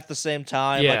at the same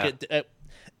time, like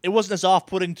it wasn't as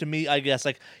off-putting to me, I guess.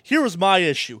 Like, here was my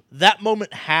issue. That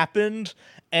moment happened,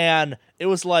 and it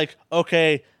was like,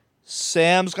 okay,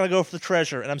 Sam's gonna go for the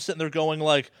treasure, and I'm sitting there going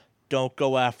like, don't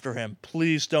go after him.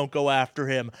 Please don't go after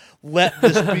him. Let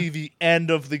this be the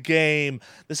end of the game.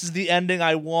 This is the ending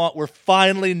I want, where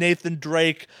finally Nathan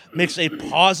Drake makes a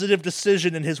positive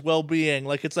decision in his well-being.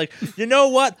 Like, it's like, you know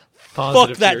what?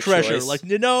 Fuck that treasure. Choice. Like,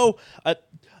 you know,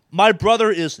 my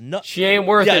brother is not... She ain't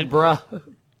worth it, bruh.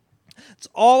 It's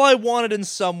all I wanted in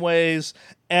some ways,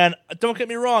 and don't get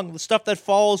me wrong, the stuff that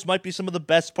follows might be some of the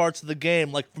best parts of the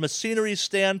game. Like, from a scenery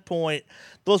standpoint,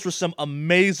 those were some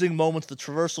amazing moments, the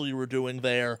traversal you were doing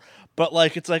there. But,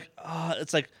 like, it's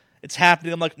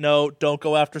happening. I'm like, no, don't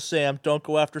go after Sam. Don't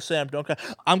go after Sam.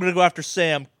 I'm going to go after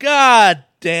Sam. God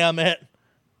damn it.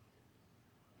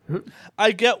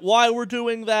 I get why we're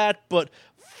doing that, but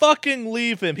fucking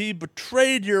leave him. He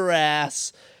betrayed your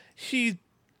ass. He...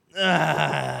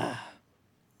 Yeah,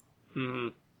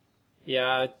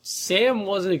 Sam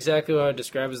wasn't exactly what I would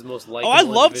describe as the most likable I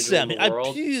loved individual Sam. in the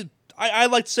world. I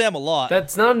liked Sam a lot.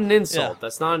 That's not an insult. Yeah.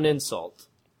 That's not an insult.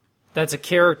 That's a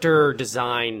character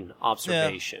design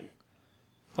observation.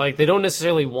 Like, they don't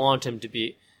necessarily want him to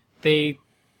be... They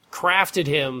crafted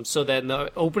him so that in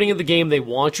the opening of the game, they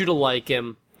want you to like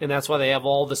him, and that's why they have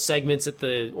all the segments at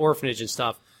the orphanage and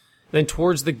stuff. Then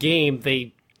towards the game,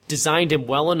 they designed him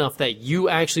well enough that you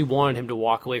actually wanted him to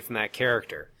walk away from that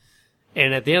character.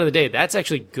 And at the end of the day, that's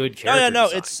actually good character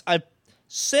design.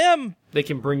 Sam... They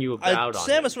can bring you about on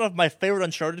Sam him. is one of my favorite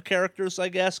Uncharted characters, I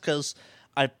guess, because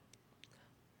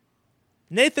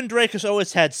Nathan Drake has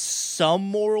always had some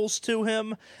morals to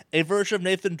him. A version of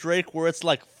Nathan Drake where it's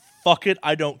like, fuck it,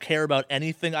 I don't care about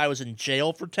anything. I was in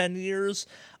jail for 10 years.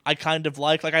 I kind of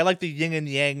like I like the yin and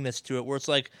yangness to it, where it's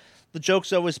like, the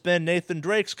joke's always been Nathan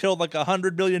Drake's killed like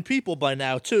 100 million people by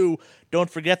now, too. Don't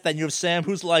forget that. And you have Sam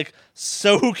who's like,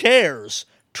 so who cares?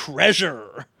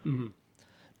 Treasure. Mm-hmm.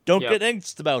 Don't get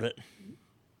angst about it.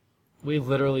 We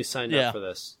literally signed up for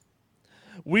this.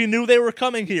 We knew they were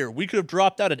coming here. We could have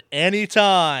dropped out at any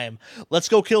time. Let's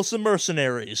go kill some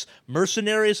mercenaries.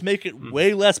 Mercenaries make it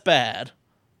way less bad.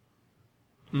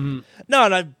 Mm-hmm.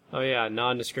 No,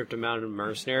 nondescript amount of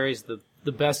mercenaries,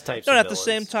 the best types of villains. At the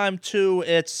same time, too,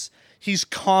 he's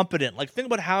competent. Like, think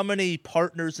about how many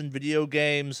partners in video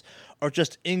games are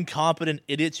just incompetent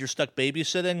idiots you're stuck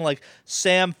babysitting. Like,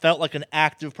 Sam felt like an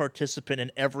active participant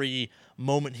in every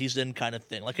moment he's in, kind of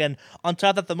thing. Like, and on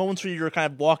top of that, the moments where you're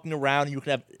kind of walking around and you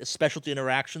can have specialty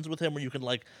interactions with him, where you can,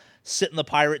 like, sit in the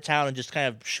pirate town and just kind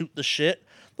of shoot the shit.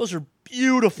 Those are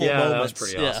beautiful moments. Yeah, that was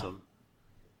pretty awesome.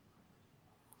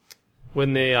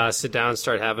 When they sit down and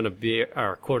start having a beer,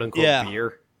 or quote-unquote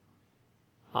beer.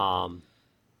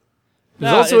 It's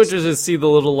also interesting to see the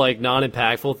little, like,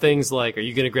 non-impactful things, like, are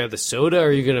you going to grab the soda or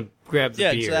are you going to grab the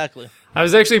beer? Yeah, exactly. I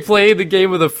was actually playing the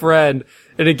game with a friend,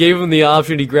 and it gave him the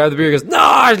option. He grabbed the beer and goes, no,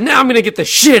 now I'm going to get the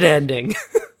shit ending.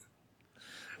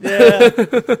 Yeah.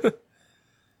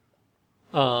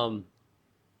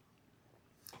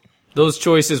 Those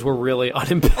choices were really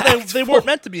unimpactful. They weren't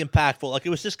meant to be impactful. Like, it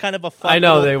was just kind of a fun I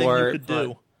know they thing were, you could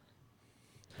do.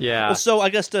 Yeah. Well, so I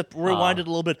guess to rewind it a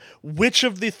little bit, which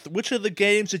of the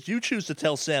games did you choose to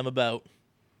tell Sam about?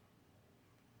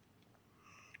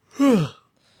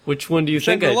 Which one do you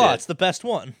think I did? It's the best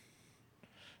one.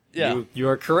 Yeah, you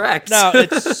are correct. Now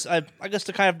it's I guess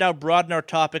to kind of now broaden our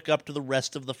topic up to the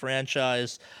rest of the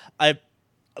franchise.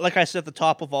 Like I said at the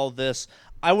top of all this,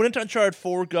 I went into Uncharted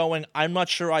 4 going, I'm not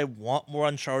sure I want more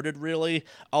Uncharted, really.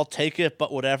 I'll take it,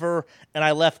 but whatever. And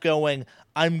I left going,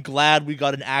 I'm glad we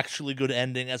got an actually good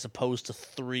ending as opposed to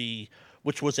 3,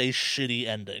 which was a shitty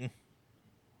ending.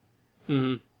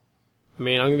 Mm-hmm. I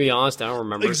mean, I'm going to be honest, I don't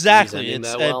remember exactly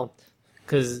that well.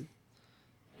 Because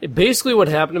basically what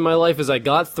happened in my life is I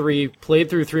got 3, played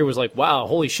through 3, and was like, wow,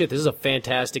 holy shit, this is a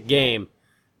fantastic game.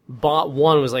 Bought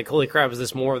 1, was like, holy crap, is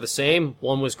this more of the same?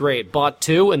 1 was great. Bought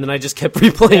 2, and then I just kept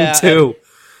replaying 2.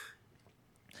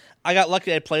 I got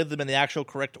lucky I played them in the actual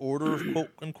correct order, quote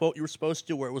unquote, you were supposed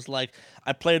to, where it was like,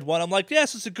 I played 1, I'm like,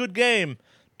 yes, it's a good game.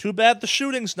 Too bad the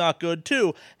shooting's not good,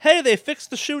 2. Hey, they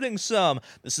fixed the shooting some.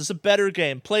 This is a better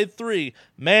game. Played 3.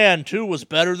 Man, 2 was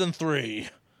better than 3.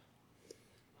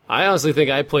 I honestly think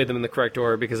I played them in the correct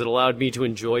order because it allowed me to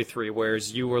enjoy 3,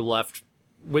 whereas you were left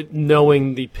with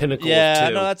knowing the pinnacle of 2. Yeah,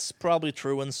 no, that's probably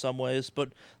true in some ways, but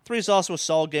 3 is also a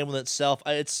solid game within itself.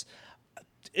 It's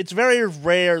very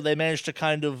rare they manage to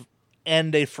kind of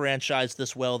end a franchise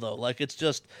this well, though. Like, it's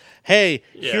just, hey,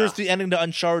 here's the ending to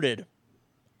Uncharted.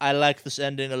 I like this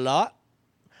ending a lot.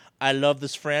 I love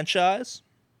this franchise.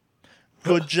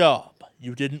 Good job.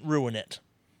 You didn't ruin it.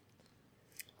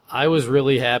 I was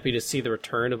really happy to see the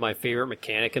return of my favorite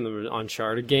mechanic in the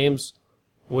Uncharted games,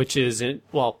 which is,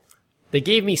 they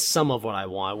gave me some of what I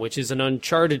want, which is an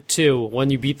Uncharted 2. When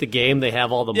you beat the game, they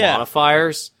have all the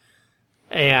modifiers.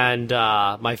 And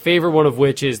my favorite one of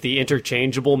which is the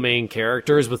interchangeable main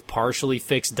characters with partially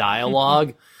fixed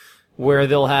dialogue, where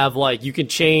they'll have, like, you can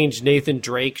change Nathan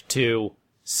Drake to,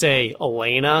 say,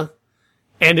 Elena,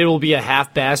 and it'll be a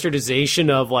half bastardization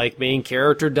of, like, main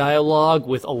character dialogue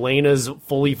with Elena's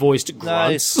fully voiced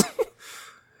grunts.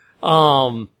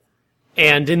 Nice.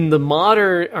 And in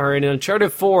in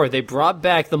Uncharted 4, they brought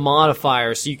back the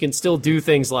modifier so you can still do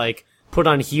things like put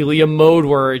on helium mode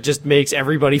where it just makes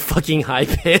everybody fucking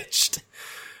high-pitched.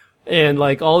 And,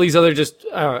 like, all these other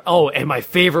and my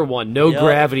favorite one, No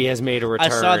Gravity, has made a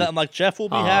return. I saw that. I'm like, Jeff will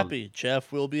be happy.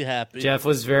 Jeff will be happy. Jeff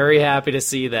was very happy to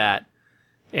see that.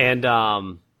 And,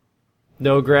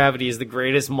 No gravity is the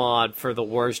greatest mod for the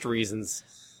worst reasons.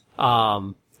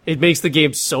 It makes the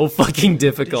game so fucking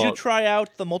difficult. Did you try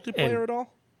out the multiplayer at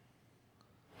all?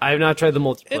 I have not tried the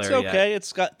multiplayer It's okay.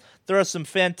 yet. There are some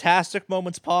fantastic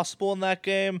moments possible in that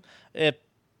game.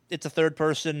 It's a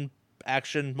third-person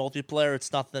action multiplayer.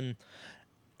 It's nothing.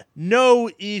 No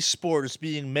esport is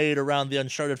being made around the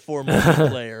Uncharted 4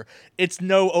 multiplayer. It's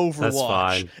no Overwatch. That's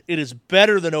fine. It is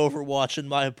better than Overwatch in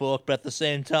my book, but at the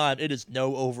same time, it is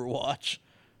no Overwatch.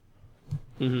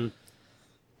 Mm-hmm.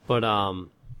 But,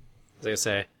 as I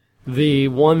say, the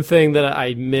one thing that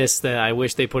I miss that I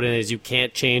wish they put in is you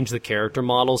can't change the character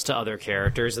models to other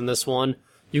characters in this one.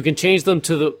 You can change them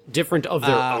to the different of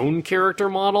their own character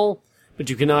model, but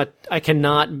I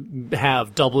cannot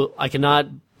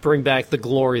bring back the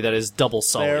glory that is double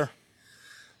Sully.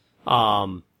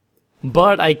 Fair.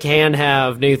 But I can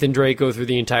have Nathan Drake go through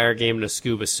the entire game in a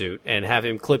scuba suit and have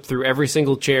him clip through every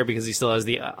single chair because he still has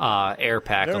the air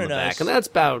pack on the back, and that's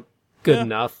about good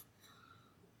enough.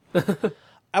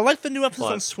 I like the new emphasis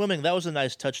on swimming. That was a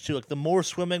nice touch, too. Like, the more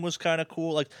swimming was kind of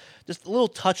cool. Like, just the little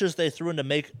touches they threw in to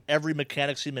make every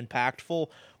mechanic seem impactful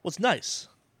was nice.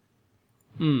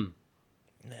 Yeah.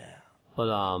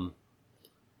 But,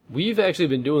 we've actually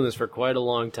been doing this for quite a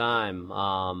long time.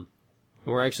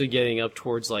 We're actually getting up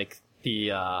towards, like,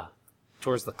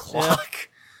 towards the clock.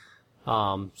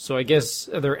 Yeah. So I guess,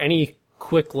 are there any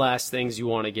quick last things you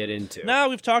want to get into? No,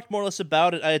 we've talked more or less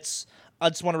about it. I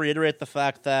just want to reiterate the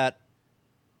fact that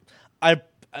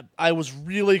I was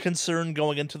really concerned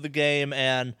going into the game,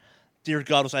 and dear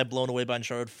God, was I blown away by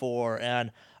Uncharted 4.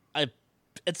 And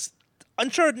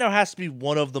Uncharted now has to be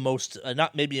one of the most,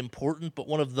 not maybe important, but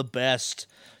one of the best,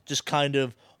 just kind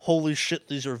of, holy shit,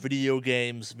 these are video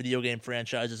game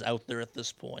franchises out there at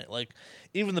this point. Like,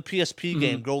 even the PSP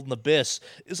game, Golden Abyss,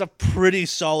 is a pretty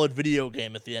solid video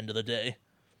game at the end of the day.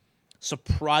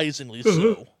 Surprisingly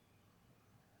so.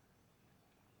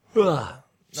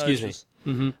 Excuse me.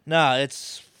 No,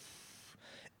 it's...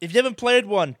 If you haven't played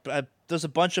one, there's a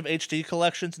bunch of HD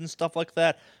collections and stuff like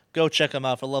that. Go check them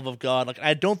out, for the love of God. Like,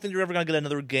 I don't think you're ever going to get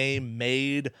another game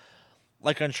made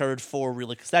like Uncharted 4,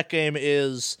 really, because that game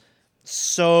is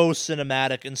so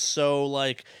cinematic and so,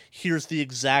 like, here's the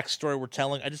exact story we're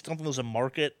telling. I just don't think there's a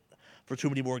market for too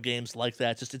many more games like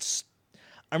that.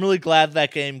 I'm really glad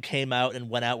that game came out and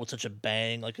went out with such a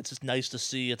bang. Like, it's just nice to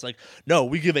see. It's like, no,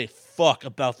 we give a fuck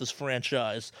about this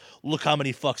franchise. Look how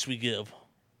many fucks we give.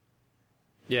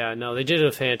 Yeah, no, they did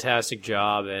a fantastic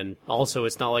job, and also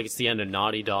it's not like it's the end of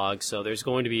Naughty Dog, so there's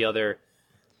going to be other...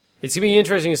 It's going to be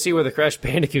interesting to see where the Crash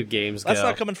Bandicoot games go. That's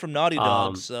not coming from Naughty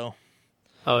Dog, so...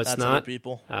 Oh, it's that's not? Other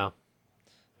people. Oh.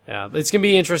 Yeah, it's going to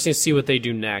be interesting to see what they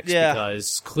do next,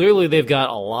 because clearly they've got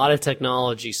a lot of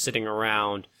technology sitting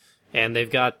around, and they've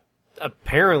got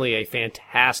apparently a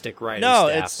fantastic writing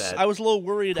staff. I was a little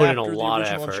worried after the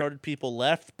original Uncharted people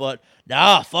left, but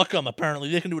fuck them, apparently.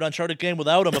 They can do an Uncharted game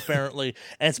without them, apparently.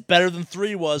 And it's better than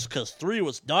 3 was, because 3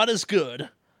 was not as good.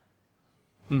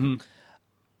 Mm-hmm.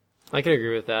 I can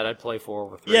agree with that. I'd play 4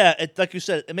 over 3. Yeah, like you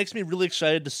said, it makes me really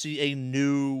excited to see a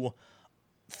new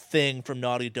thing from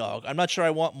Naughty Dog. I'm not sure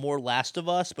I want more Last of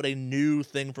Us, but a new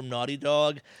thing from Naughty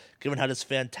Dog, given how this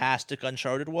fantastic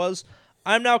Uncharted was,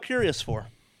 I'm now curious for.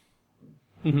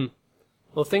 Mm-hmm.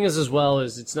 Well, the thing is, as well,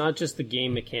 is it's not just the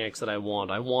game mechanics that I want.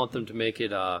 I want them to make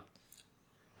it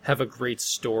have a great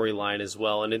storyline as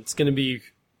well, and it's going to be,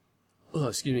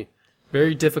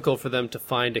 very difficult for them to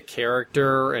find a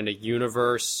character and a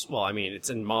universe. Well, I mean, it's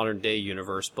in modern day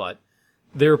universe, but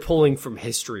they're pulling from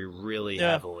history really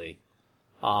heavily.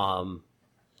 To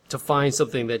find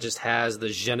something that just has the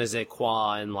je ne sais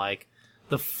quoi and like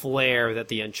the flair that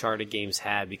the Uncharted games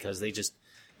had, because they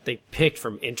picked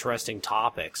from interesting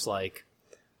topics. Like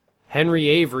Henry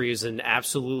Avery is an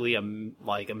absolutely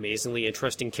amazingly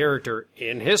interesting character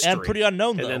in history, and pretty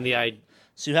unknown though. And then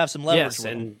so you have some leverage. Yes,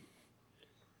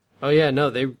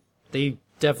 they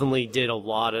definitely did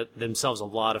themselves a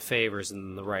lot of favors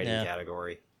in the writing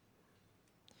category.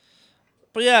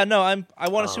 But yeah, no, I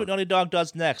want to see what Naughty Dog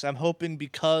does next. I'm hoping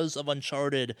because of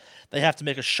Uncharted, they have to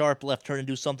make a sharp left turn and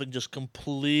do something just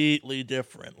completely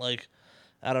different. Like,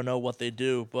 I don't know what they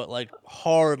do, but like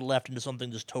hard left into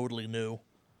something just totally new.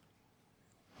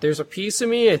 There's a piece of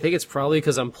me, I think it's probably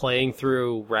because I'm playing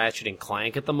through Ratchet and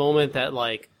Clank at the moment, that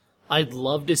like I'd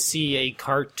love to see a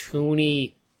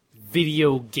cartoony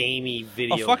video game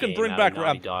bring out of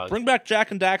Naughty Dog. Bring back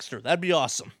Jak and Daxter. That'd be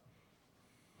awesome.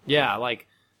 Yeah, like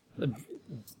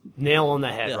nail on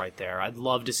the head right there. I'd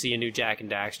love to see a new Jak and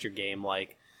Daxter game,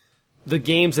 like the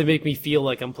games that make me feel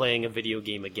like I'm playing a video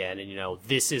game again, and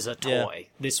this is a toy.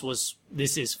 This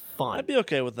is fun. I'd be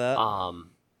okay with that.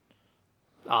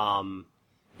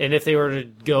 And if they were to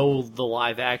go the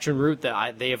live action route,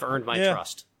 they have earned my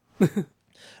trust.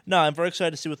 No, I'm very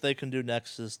excited to see what they can do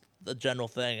next. Is the general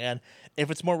thing, and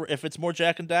if it's more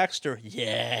Jack and Daxter,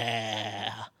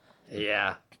 yeah.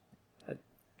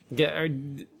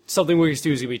 Something Wicked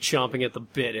Studio is gonna be chomping at the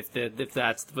bit if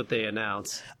that's what they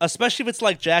announce. Especially if it's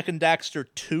like Jack and Daxter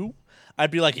 2,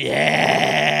 I'd be like,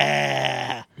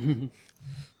 yeah.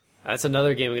 That's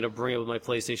another game I'm going to bring up with my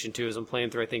PlayStation 2 as I'm playing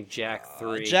through, I think, Jak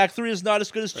 3. Jak 3 is not as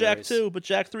good as Jak 2, but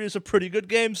Jak 3 is a pretty good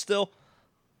game still.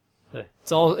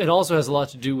 It also has a lot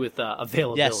to do with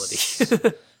availability.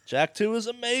 Yes. Jak 2 is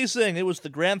amazing. It was the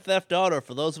Grand Theft Auto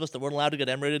for those of us that weren't allowed to get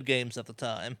M-rated games at the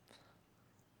time.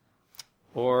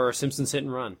 Or Simpsons Hit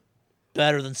and Run.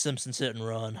 Better than Simpsons Hit and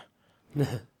Run.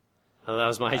 Oh, that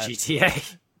was my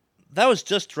GTA. That was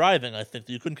just driving, I think.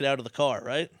 You couldn't get out of the car,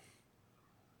 right?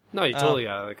 No, you totally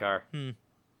got out of the car.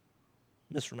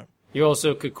 Misremember. You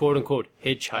also could quote-unquote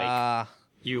hitchhike.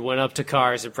 You went up to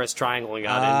cars and pressed triangle and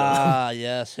got into them.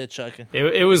 Yes, hitchhiking.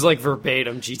 It was like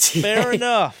verbatim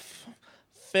GTA.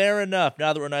 Fair enough.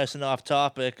 Now that we're nice and off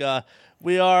topic,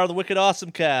 we are the Wicked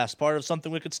Awesome Cast, part of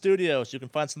Something Wicked Studios. You can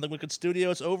find Something Wicked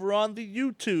Studios over on the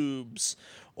YouTubes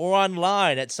or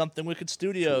online at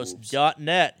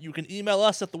somethingwickedstudios.net. You can email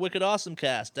us at the Wicked Awesome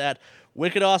Cast at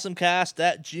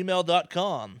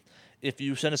wickedawesomecast@gmail.com. If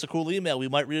you send us a cool email, we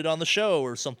might read it on the show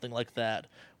or something like that.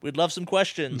 We'd love some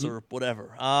questions or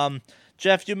whatever.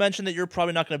 Jeff, you mentioned that you're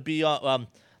probably not going to be on...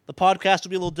 the podcast will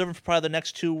be a little different for probably the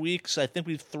next 2 weeks. I think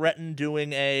we've threatened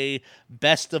doing a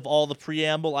best of all the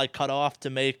preamble I cut off to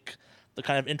make the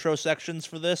kind of intro sections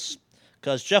for this,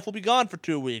 because Jeff will be gone for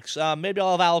 2 weeks. Maybe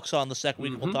I'll have Alex on the second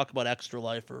week and we'll talk about Extra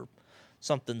Life or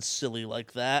something silly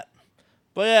like that.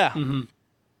 But yeah.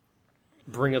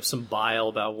 Bring up some bile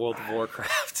about World of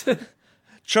Warcraft.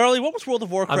 Charlie, what was World of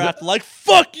Warcraft like?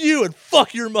 Fuck you and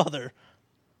fuck your mother.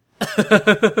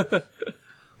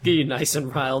 Get you nice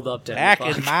and riled up to Back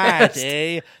in my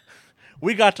day,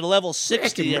 we got to level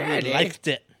 60 and we liked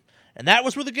it. And that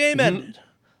was where the game ended.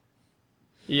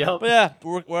 Yep. But yeah,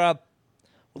 we're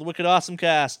the Wicked Awesome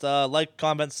Cast. Like,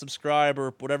 comment, subscribe,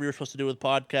 or whatever you're supposed to do with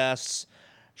podcasts.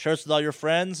 Share us with all your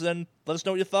friends, and let us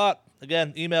know what you thought.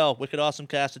 Again, email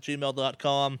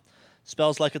wickedawesomecast@gmail.com.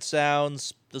 Spells like it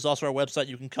sounds. There's also our website.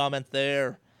 You can comment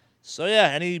there. So yeah,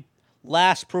 any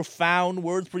last profound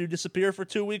words before you disappear for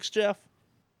 2 weeks, Jeff?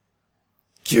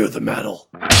 Cue the metal.